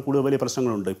നമ്മളുള്ളതിനേക്കാളും കൂടുതൽ വലിയ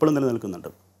പ്രശ്നങ്ങളുണ്ട്, ഇപ്പോഴും നിലനിൽക്കുന്നുണ്ട്.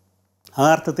 ആ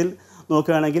അർത്ഥത്തിൽ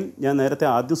നോക്കുകയാണെങ്കിൽ ഞാൻ നേരത്തെ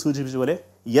ആദ്യം സൂചിപ്പിച്ച പോലെ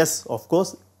യെസ്, ഓഫ്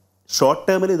കോഴ്സ് ഷോർട്ട്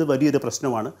ടേമിൽ ഇത് വലിയൊരു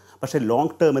പ്രശ്നമാണ്. പക്ഷേ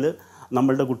ലോങ് ടേമിൽ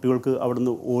നമ്മളുടെ കുട്ടികൾക്ക്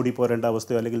അവിടുന്ന് ഓടിപ്പോരേണ്ട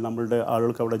അവസ്ഥയോ അല്ലെങ്കിൽ നമ്മളുടെ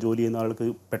ആളുകൾക്ക് അവിടെ ജോലി ചെയ്യുന്ന ആൾക്ക്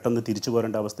പെട്ടെന്ന് തിരിച്ചു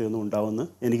പോരേണ്ട അവസ്ഥയൊന്നും ഉണ്ടാവുമെന്ന്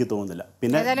എനിക്ക് തോന്നുന്നില്ല.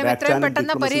 പിന്നെ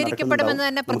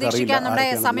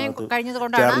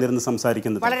ചേർന്നിരുന്ന്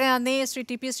സംസാരിക്കുന്നത്. വളരെ നന്ദി Shri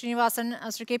T P Sreenivasan,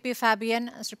 Shri K P Fabian,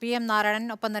 Shri P M Narayanan,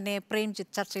 ഒപ്പം തന്നെ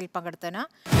പ്രേംജിത്ത് ചർച്ചയിൽ പങ്കെടുത്തതിന്.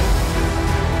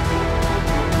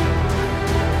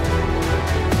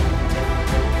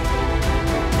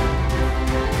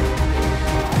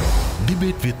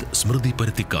 Debate with Smruthy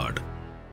Paruthikad.